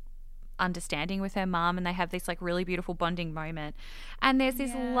this understanding with her mum, and they have this like really beautiful bonding moment. And there's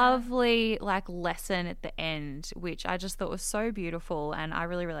this lovely like lesson at the end, which I just thought was so beautiful, and I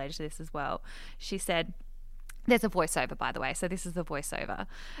really related to this as well. She said, there's a voiceover, by the way, so this is the voiceover.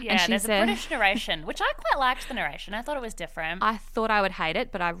 Yeah, and she there's said, a British narration, which I quite liked the narration. I thought it was different. I thought I would hate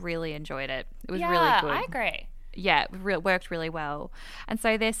it, but I really enjoyed it. It was really good. I agree. Yeah, it worked really well. And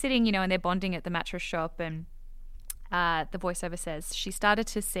so they're sitting, you know, and they're bonding at the mattress shop, and the voiceover says, she started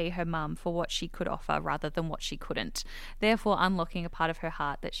to see her mum for what she could offer rather than what she couldn't, therefore unlocking a part of her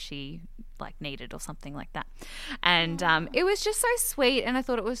heart that she like needed or something like that. And it was just so sweet, and I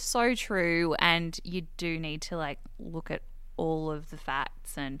thought it was so true, and you do need to like look at all of the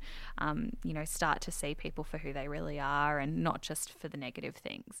facts and you know, start to see people for who they really are and not just for the negative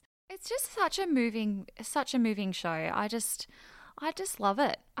things. It's just such a moving show. I just love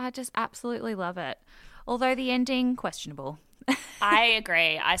it. I just absolutely love it. Although the ending, questionable. I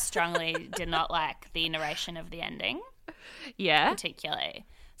agree. I strongly did not like the narration of the ending. Yeah. Particularly.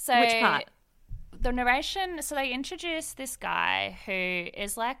 So which part? The narration, so they introduced this guy who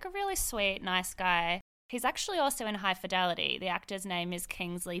is like a really sweet, nice guy. He's actually also in High Fidelity. The actor's name is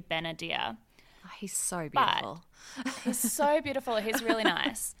Kingsley Ben-Adir. Oh, he's so beautiful. He's so beautiful. He's really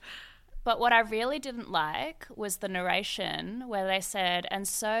nice. But what I really didn't like was the narration where they said, and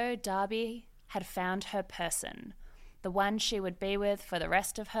so Darby had found her person, the one she would be with for the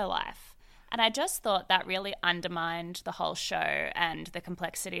rest of her life. And I just thought that really undermined the whole show and the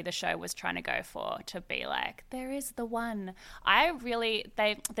complexity the show was trying to go for, to be like, there is the one.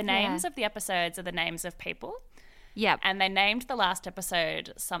 The names of the episodes are the names of people. Yeah. And they named the last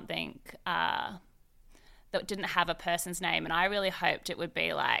episode something that didn't have a person's name, and I really hoped it would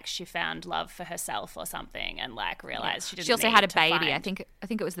be like she found love for herself or something, and like realized she didn't. She also need had a to baby. find... I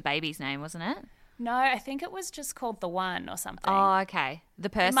think it was the baby's name, wasn't it? No, I think it was just called The One or something. Oh, okay. The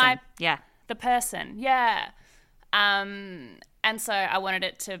person. Yeah. The person. Yeah. And so I wanted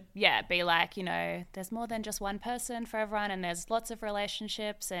it to, be like, you know, there's more than just one person for everyone, and there's lots of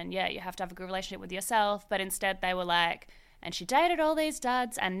relationships, and you have to have a good relationship with yourself. But instead they were like, and she dated all these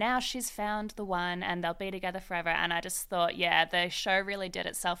duds, and now she's found the one, and they'll be together forever. And I just thought, the show really did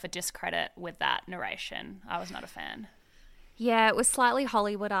itself a discredit with that narration. I was not a fan. Yeah, it was slightly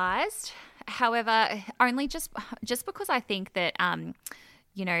Hollywoodized. However, only just because I think that,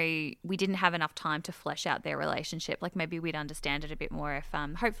 you know, we didn't have enough time to flesh out their relationship. Like maybe we'd understand it a bit more if,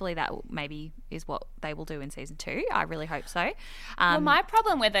 hopefully that maybe is what they will do in season 2. I really hope so. Well, my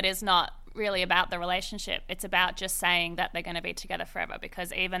problem with it is not really about the relationship. It's about just saying that they're going to be together forever,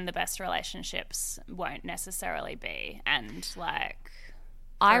 because even the best relationships won't necessarily be, and like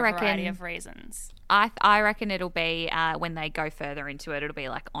for a variety of reasons. I reckon it'll be when they go further into it, it'll be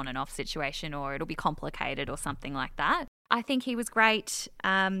like on and off situation, or it'll be complicated or something like that. I think he was great,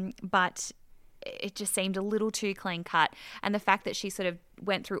 but it just seemed a little too clean cut. And the fact that she sort of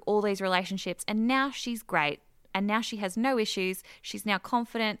went through all these relationships and now she's great. And now she has no issues. She's now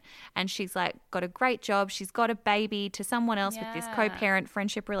confident, and she's like got a great job. She's got a baby to someone else with this co-parent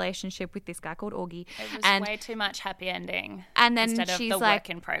friendship relationship with this guy called Augie. It was way too much happy ending. And then instead she's of the like, work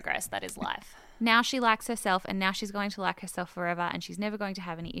in progress that is life. Now she likes herself, and now she's going to like herself forever, and she's never going to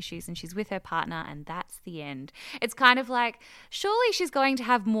have any issues, and she's with her partner, and that's the end. It's kind of like, surely she's going to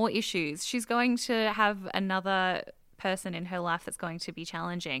have more issues. She's going to have another person in her life that's going to be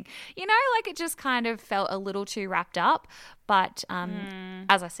challenging. You know, like it just kind of felt a little too wrapped up. But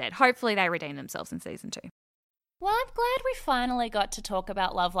as I said, hopefully they redeem themselves in season 2. Well, I'm glad we finally got to talk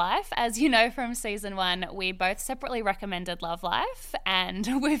about Love Life. As you know from season 1, we both separately recommended Love Life,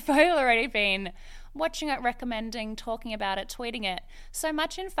 and we've both already been watching it, recommending, talking about it, tweeting it. So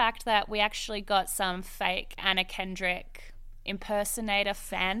much, in fact, that we actually got some fake Anna Kendrick impersonator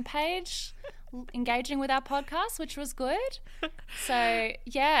fan page engaging with our podcast, which was good. So,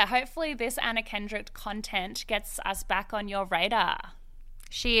 hopefully this Anna Kendrick content gets us back on your radar.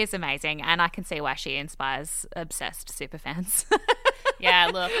 She is amazing, and I can see why she inspires obsessed superfans. Yeah,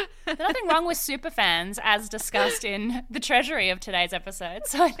 look, there's nothing wrong with superfans, as discussed in the treasury of today's episode,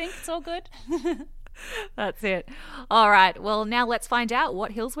 so I think it's all good. That's it. All right, well, now let's find out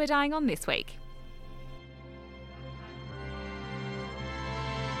what hills we're dying on this week.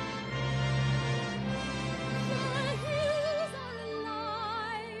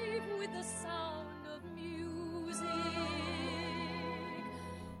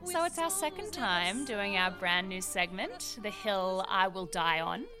 So it's our second time doing our brand new segment, The Hill I Will Die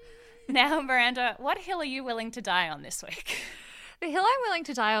On. Now, Miranda, what hill are you willing to die on this week? The hill I'm willing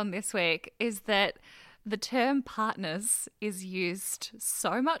to die on this week is that the term partners is used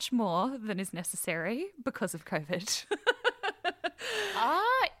so much more than is necessary because of COVID.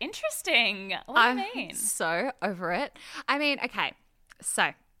 Interesting. What do you mean? I'm so over it. I mean, okay,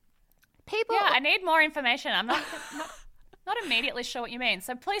 so people. Yeah, I need more information. I'm not immediately sure what you mean.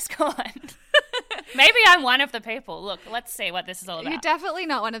 So please go on. Maybe I'm one of the people. Look, let's see what this is all about. You're definitely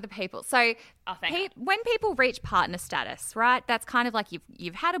not one of the people. So when people reach partner status, right, that's kind of like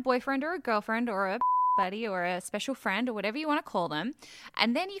you've had a boyfriend or a girlfriend or a buddy or a special friend or whatever you want to call them,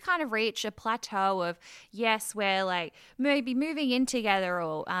 and then you kind of reach a plateau of, yes, we're like maybe moving in together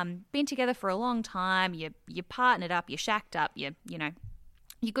or been together for a long time, you partnered up, you shacked up, you know,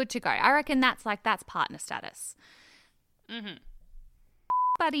 you're good to go. I reckon that's partner status. Mm-hmm.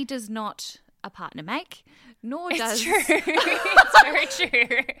 Buddy does not a partner make, nor does true. It's very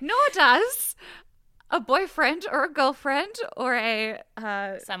true. Nor does a boyfriend or a girlfriend or a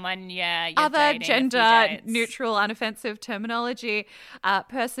someone, you're other dating, gender neutral, unoffensive terminology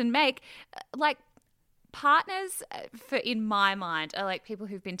person make. Like partners, in my mind, are like people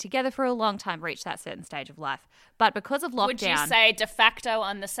who've been together for a long time, reach that certain stage of life, but because of lockdown, would you say de facto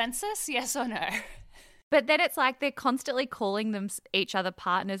on the census? Yes or no? But then it's like they're constantly calling them each other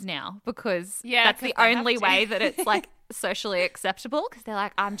partners now because that's the only way that it's like socially acceptable. Because they're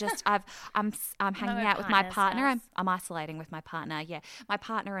like, I'm hanging out with my partner. I'm isolating with my partner. Yeah, my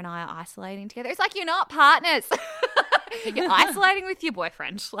partner and I are isolating together. It's like, you're not partners. You're isolating with your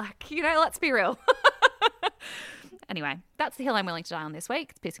boyfriend. Like, you know, let's be real. Anyway, that's the hill I'm willing to die on this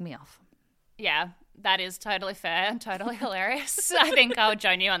week. It's pissing me off. Yeah, that is totally fair and totally hilarious. I think I'll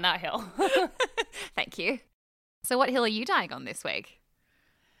join you on that hill. Thank you. So what hill are you dying on this week?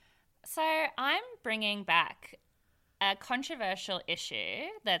 So I'm bringing back a controversial issue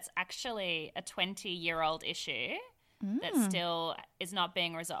that's actually a 20-year-old issue that still is not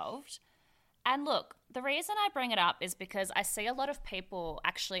being resolved. And look, the reason I bring it up is because I see a lot of people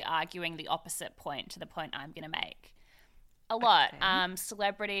actually arguing the opposite point to the point I'm going to make. A lot. Okay.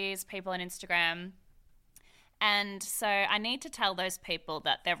 Celebrities, people on Instagram. And so I need to tell those people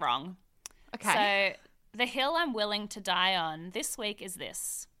that they're wrong. Okay. So the hill I'm willing to die on this week is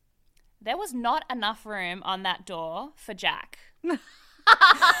this. There was not enough room on that door for Jack. There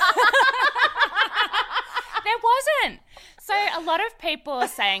wasn't. So a lot of people are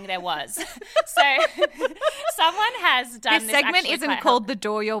saying there was. So someone has done this segment isn't called The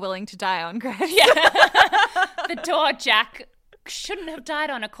Door You're Willing to Die On, Grace. Yeah. The door Jack shouldn't have died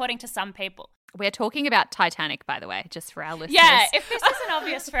on, according to some people. We're talking about Titanic, by the way, just for our listeners. Yeah, if this isn't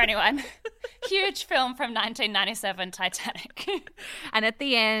obvious for anyone. Huge film from 1997, Titanic. And at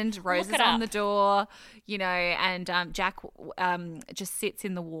the end, Rose is on the door, you know, and Jack just sits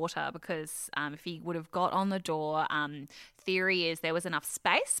in the water because if he would have got on the door, theory is there was enough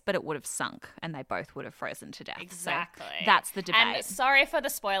space, but it would have sunk and they both would have frozen to death. Exactly. So that's the debate. And sorry for the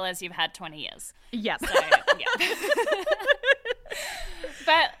spoilers, you've had 20 years. Yep. So, yeah.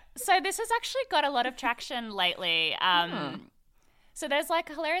 But so this has actually got a lot of traction lately. So there's like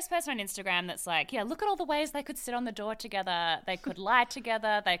a hilarious person on Instagram that's like, yeah, look at all the ways they could sit on the door together. They could lie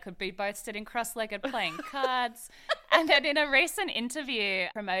together. They could be both sitting cross-legged playing cards. And then in a recent interview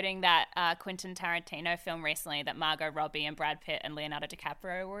promoting that Quentin Tarantino film recently that Margot Robbie and Brad Pitt and Leonardo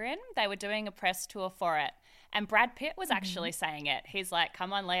DiCaprio were in, they were doing a press tour for it. And Brad Pitt was actually saying it. He's like,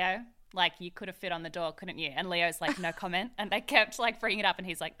 come on, Leo. Like, you could have fit on the door, couldn't you? And Leo's like, no comment. And they kept like bringing it up and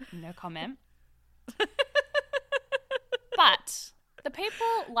he's like, no comment. But the people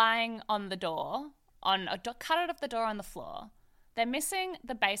lying on the door, on a cut of the door on the floor, they're missing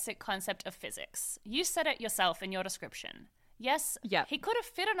the basic concept of physics. You said it yourself in your description. Yes, he could have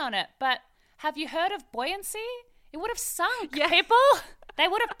fitted on it, but have you heard of buoyancy? It would have sunk, people. They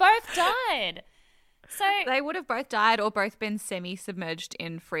would have both died. So they would have both died or both been semi-submerged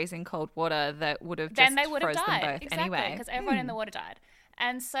in freezing cold water that would have just froze them both anyway. Because everyone in the water died.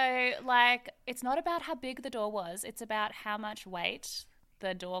 And so, like, it's not about how big the door was. It's about how much weight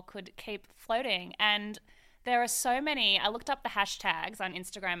the door could keep floating. And there are so many, I looked up the hashtags on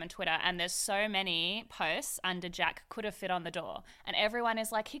Instagram and Twitter, and there's so many posts under Jack could have fit on the door. And everyone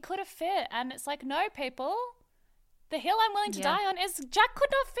is like, he could have fit. And it's like, no, people. The hill I'm willing to die on is Jack could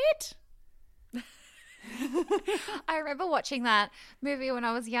not fit. I remember watching that movie when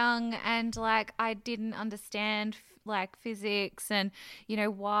I was young and like I didn't understand like physics and you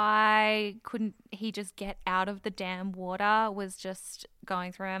know why couldn't he just get out of the damn water was just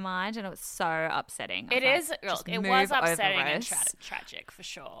going through my mind and it was so upsetting. It was upsetting and tragic for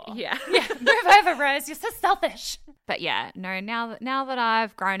sure. Yeah. Move over, Rose, you're so selfish. But yeah, no, now that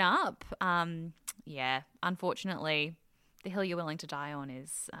I've grown up, unfortunately the hill you're willing to die on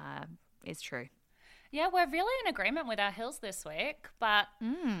is true. Yeah, we're really in agreement with our hills this week, but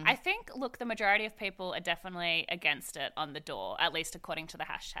I think, look, the majority of people are definitely against it on the door, at least according to the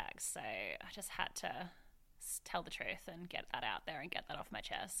hashtags. So I just had to tell the truth and get that out there and get that off my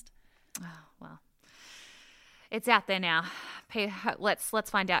chest. Oh, well, it's out there now. Let's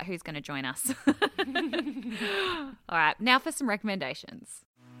find out who's going to join us. All right, now for some recommendations.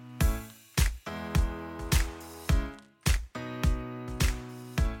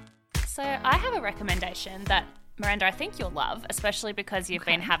 So I have a recommendation that, Miranda, I think you'll love, especially because you've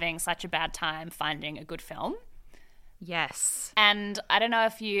been having such a bad time finding a good film. Yes. And I don't know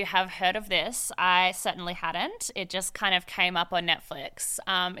if you have heard of this. I certainly hadn't. It just kind of came up on Netflix.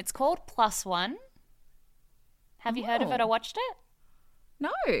 It's called Plus One. Have you heard of it or watched it?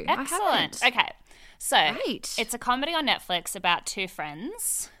 No, Excellent. I haven't. Okay. So Great. it's a comedy on Netflix about two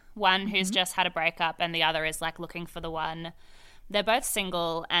friends, one who's just had a breakup and the other is like looking for the one. They're both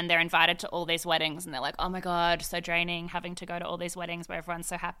single and they're invited to all these weddings and they're like, oh my God, so draining having to go to all these weddings where everyone's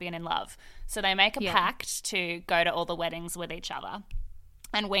so happy and in love. So they make a pact to go to all the weddings with each other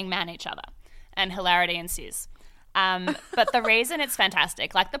and wingman each other, and hilarity ensues. But the reason it's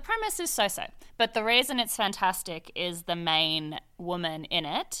fantastic, like the premise is so-so, but the reason it's fantastic is the main woman in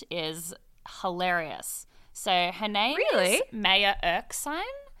it is hilarious. So her name is Maya Erskine.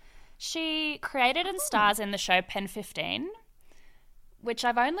 She created and stars in the show Pen 15, which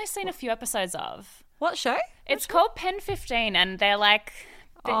I've only seen a few episodes of. What show? It's called Pen 15, and they're like,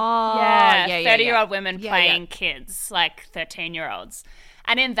 30-year-old women playing kids, like 13-year-olds.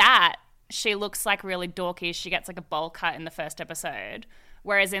 And in that, she looks like really dorky. She gets like a bowl cut in the first episode.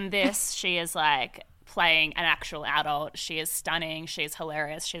 Whereas in this, she is like playing an actual adult. She is stunning. She's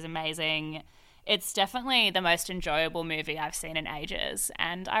hilarious. She's amazing. It's definitely the most enjoyable movie I've seen in ages,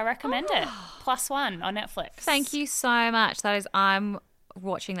 and I recommend it. Plus One on Netflix. Thank you so much. I'm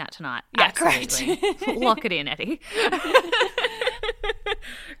watching that tonight. Yeah, absolutely. Great. Lock it in, Eddie.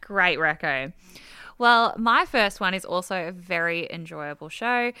 Great reco. Well, my first one is also a very enjoyable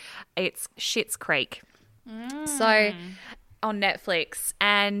show. It's Schitt's Creek. So on Netflix,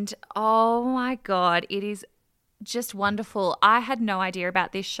 and oh my God, it is just wonderful. I had no idea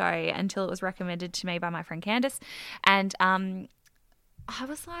about this show until it was recommended to me by my friend Candace, and I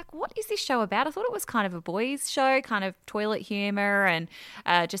was like, what is this show about? I thought it was kind of a boys show, kind of toilet humor and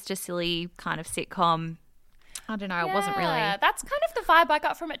just a silly kind of sitcom. I don't know. It wasn't really. That's kind of the vibe I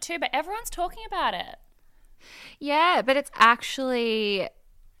got from it too, but everyone's talking about it. Yeah, but it's actually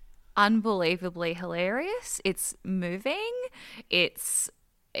unbelievably hilarious. It's moving. It's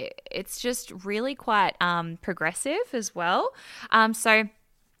just really quite progressive as well.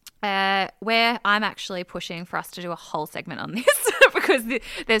 Where I'm actually pushing for us to do a whole segment on this because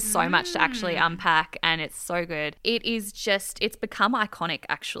there's so much to actually unpack, and it's so good. It's become iconic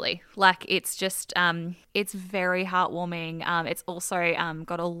actually. Like it's just, it's very heartwarming. It's also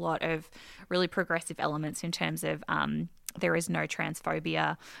got a lot of really progressive elements in terms of there is no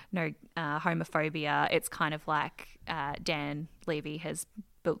transphobia, no homophobia. It's kind of like Dan Levy has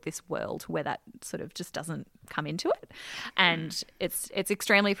built this world where that sort of just doesn't come into it, and it's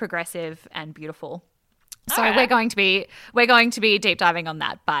extremely progressive and beautiful. So we're going to be deep diving on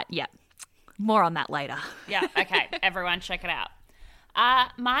that, but yeah, more on that later. Yeah, okay, everyone check it out.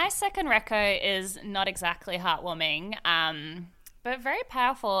 My second reco is not exactly heartwarming, but very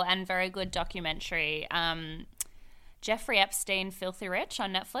powerful and very good documentary. Jeffrey Epstein, Filthy Rich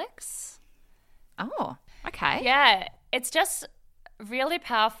on Netflix. Oh, okay. Yeah, it's just really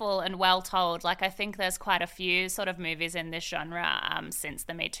powerful and well told. Like I think there's quite a few sort of movies in this genre since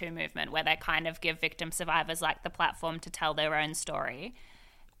the Me Too movement where they kind of give victim survivors like the platform to tell their own story.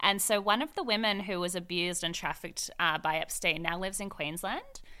 And so one of the women who was abused and trafficked by Epstein now lives in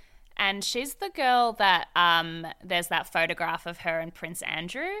Queensland. And she's the girl that there's that photograph of her and Prince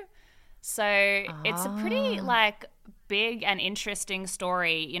Andrew. So it's a pretty like big and interesting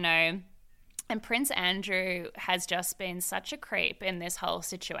story, you know. And Prince Andrew has just been such a creep in this whole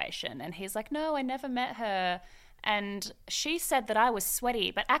situation. And he's like, no, I never met her. And she said that I was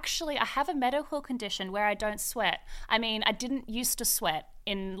sweaty, but actually I have a medical condition where I don't sweat. I mean, I didn't used to sweat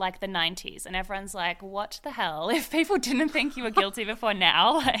in like the 90s. And everyone's like, what the hell? If people didn't think you were guilty before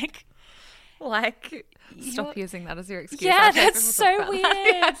now, stop using that as your excuse. Yeah, that's so weird.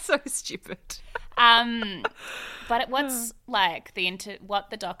 Yeah, it's so stupid. But what's like what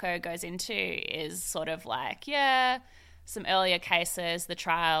the doco goes into is sort of like, some earlier cases, the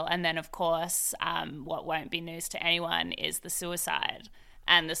trial, and then of course, what won't be news to anyone is the suicide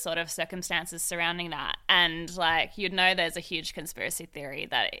and the sort of circumstances surrounding that. And like, there's a huge conspiracy theory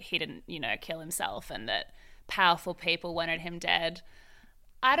that he didn't, kill himself and that powerful people wanted him dead.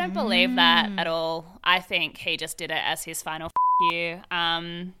 I don't believe that at all. I think he just did it as his final you.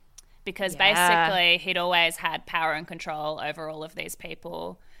 Because basically he'd always had power and control over all of these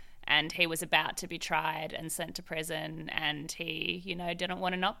people, and he was about to be tried and sent to prison, and he, you know, didn't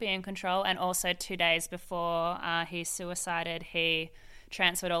want to not be in control. And also 2 days before he suicided, he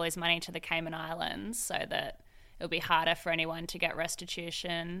transferred all his money to the Cayman Islands so that it would be harder for anyone to get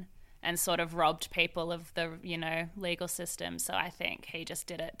restitution, and sort of robbed people of the, you know, legal system. So I think he just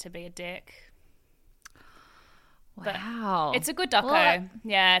did it to be a dick. Wow. But it's a good doco.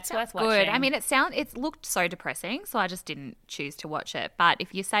 Yeah, it's worth watching. Good. I mean, it looked so depressing, so I just didn't choose to watch it. But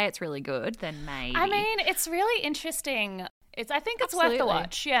if you say it's really good, then maybe. I mean, it's really interesting. I think it's worth the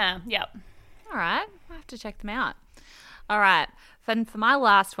watch. Yeah. Yep. All right. I have to check them out. All right. For my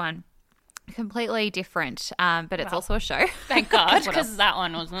last one, completely different, but it's also a show. Thank God, because that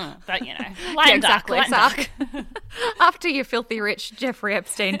one was, but you know, lame duck. After your filthy rich Jeffrey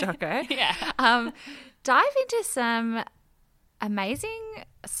Epstein doco. Yeah. Dive into some amazing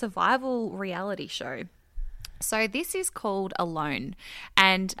survival reality show. So this is called Alone.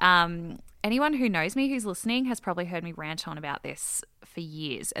 And anyone who knows me who's listening has probably heard me rant on about this for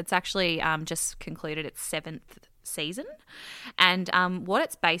years. It's actually just concluded its 7th season. And what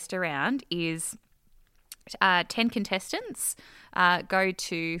it's based around is 10 contestants go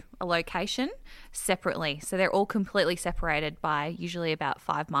to a location separately. So they're all completely separated by usually about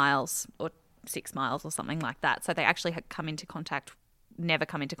 5 miles or 6 miles or something like that. So they actually never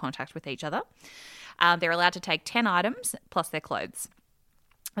come into contact with each other. They're allowed to take 10 items plus their clothes.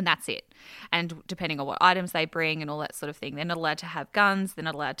 And that's it. And depending on what items they bring and all that sort of thing, they're not allowed to have guns. They're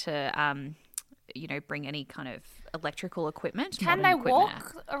not allowed to, bring any kind of electrical equipment. Can they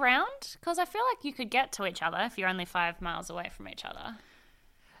walk around? Because I feel like you could get to each other if you're only 5 miles away from each other.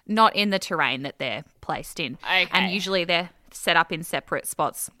 Not in the terrain that they're placed in. Okay. And usually they're set up in separate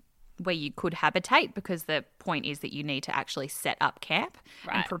spots where you could habitate, because the point is that you need to actually set up camp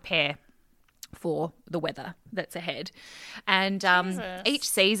and prepare for the weather that's ahead. And each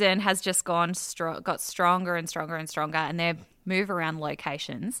season has just got stronger and stronger and stronger, and they move around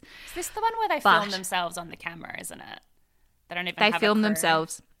locations. Is this the one where they film themselves on the camera, isn't it? They don't even have film a crew.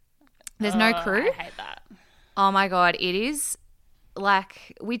 themselves. There's no crew. I hate that. Oh my God, it is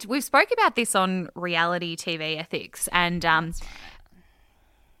like we've spoke about this on reality TV ethics, and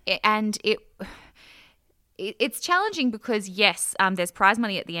it's challenging because, yes, there's prize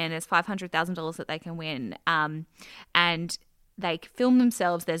money at the end. There's $500,000 that they can win, and they film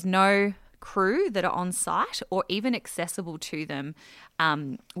themselves. There's no crew that are on site or even accessible to them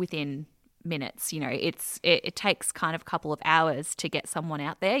within minutes. You know, it takes kind of a couple of hours to get someone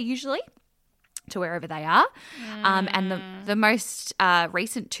out there usually to wherever they are. And the most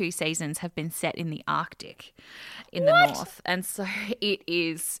recent 2 seasons have been set in the Arctic in the north. And so it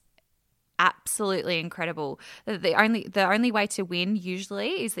is absolutely incredible. The only way to win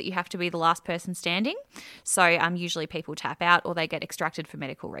usually is that you have to be the last person standing. So usually people tap out or they get extracted for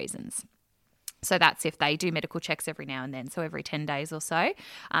medical reasons. So that's if they do medical checks every now and then. So every 10 days or so,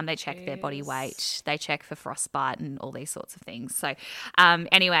 they check their body weight, they check for frostbite and all these sorts of things. So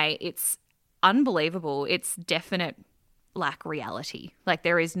anyway, it's unbelievable. It's definite like reality. Like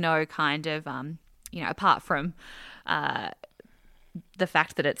there is no kind of, apart from the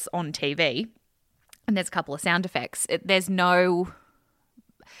fact that it's on TV and there's a couple of sound effects,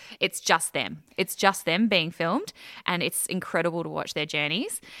 it's just them. It's just them being filmed, and it's incredible to watch their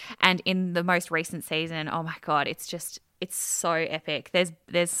journeys. And in the most recent season, oh my God, it's so epic.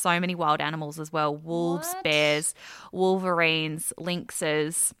 There's so many wild animals as well. Wolves, bears, wolverines,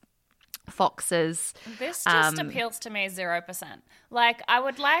 lynxes, foxes. This just appeals to me 0%. Like, I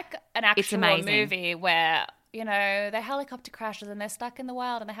would like an actual movie where, you know, the helicopter crashes and they're stuck in the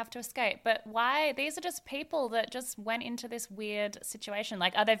wild and they have to escape. But why? These are just people that just went into this weird situation.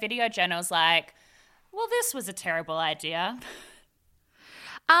 Like, are there video journals like, well, this was a terrible idea?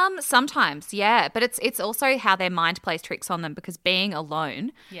 Sometimes, yeah. But it's also how their mind plays tricks on them, because being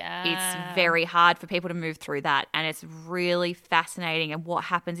alone, it's very hard for people to move through that. And it's really fascinating. And what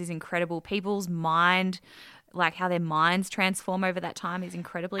happens is incredible. People's mind, like how their minds transform over that time, is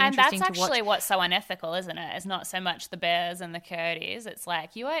incredibly interesting to watch. And that's actually what's so unethical, isn't it? It's not so much the bears and the coyotes. It's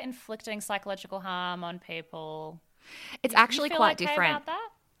like you are inflicting psychological harm on people. It's actually quite different. About that?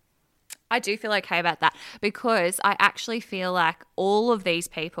 I do feel okay about that, because I actually feel like all of these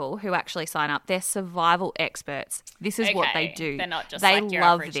people who actually sign up, they're survival experts. This is what they do. They're not just they like your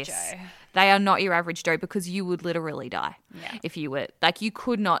love average this. Joe. They are not your average Joe, because you would literally die if you were. Like, you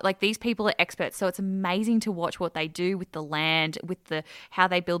could not. Like, these people are experts, so it's amazing to watch what they do with the land, with how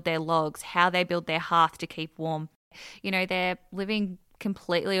they build their logs, how they build their hearth to keep warm. You know, they're living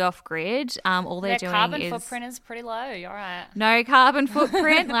completely off grid. All they're Their doing carbon is footprint is pretty low. You're right. no carbon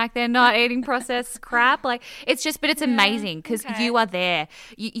footprint. Like they're not eating processed crap. Like it's just, but it's amazing because you are there.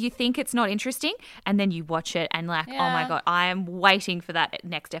 You think it's not interesting, and then you watch it and like, oh my God, I am waiting for that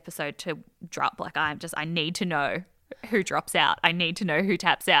next episode to drop. Like I need to know who drops out. I need to know who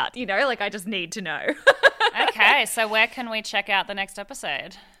taps out. You know, like I just need to know. Okay, so where can we check out the next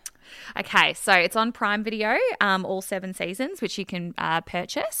episode? Okay, so it's on Prime Video, all 7 seasons, which you can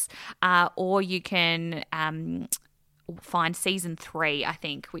purchase, or you can find season 3, I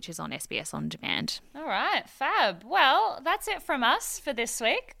think, which is on SBS On Demand. All right, fab. Well, that's it from us for this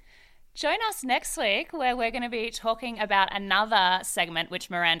week. Join us next week where we're going to be talking about another segment which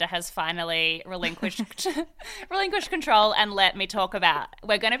Miranda has finally relinquished control and let me talk about.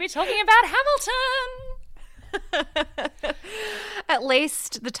 We're going to be talking about Hamilton. At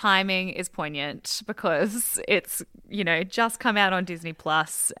least the timing is poignant because it's, just come out on Disney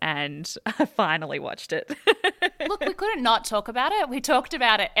Plus and I finally watched it. Look, we couldn't not talk about it. We talked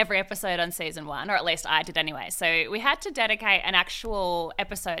about it every episode on season 1, or at least I did anyway. So we had to dedicate an actual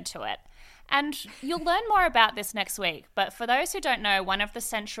episode to it. And you'll learn more about this next week. But for those who don't know, one of the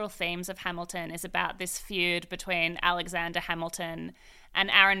central themes of Hamilton is about this feud between Alexander Hamilton and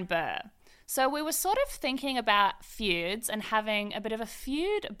Aaron Burr. So we were sort of thinking about feuds and having a bit of a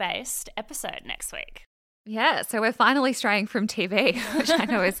feud-based episode next week. Yeah, so we're finally straying from TV, which I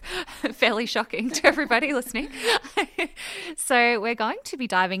know is fairly shocking to everybody listening. So we're going to be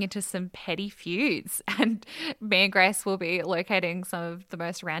diving into some petty feuds, and me and Grace will be locating some of the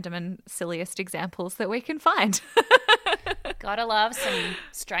most random and silliest examples that we can find. Gotta love some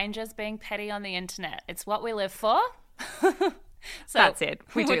strangers being petty on the internet. It's what we live for. So that's it.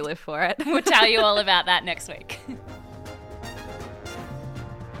 We do live for it. We'll tell you all about that next week.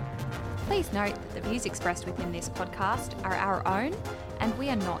 Please note that the views expressed within this podcast are our own and we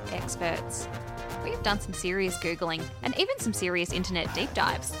are not experts. We have done some serious Googling and even some serious internet deep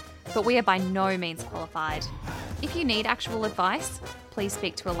dives, but we are by no means qualified. If you need actual advice, please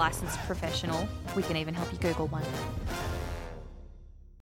speak to a licensed professional. We can even help you Google one.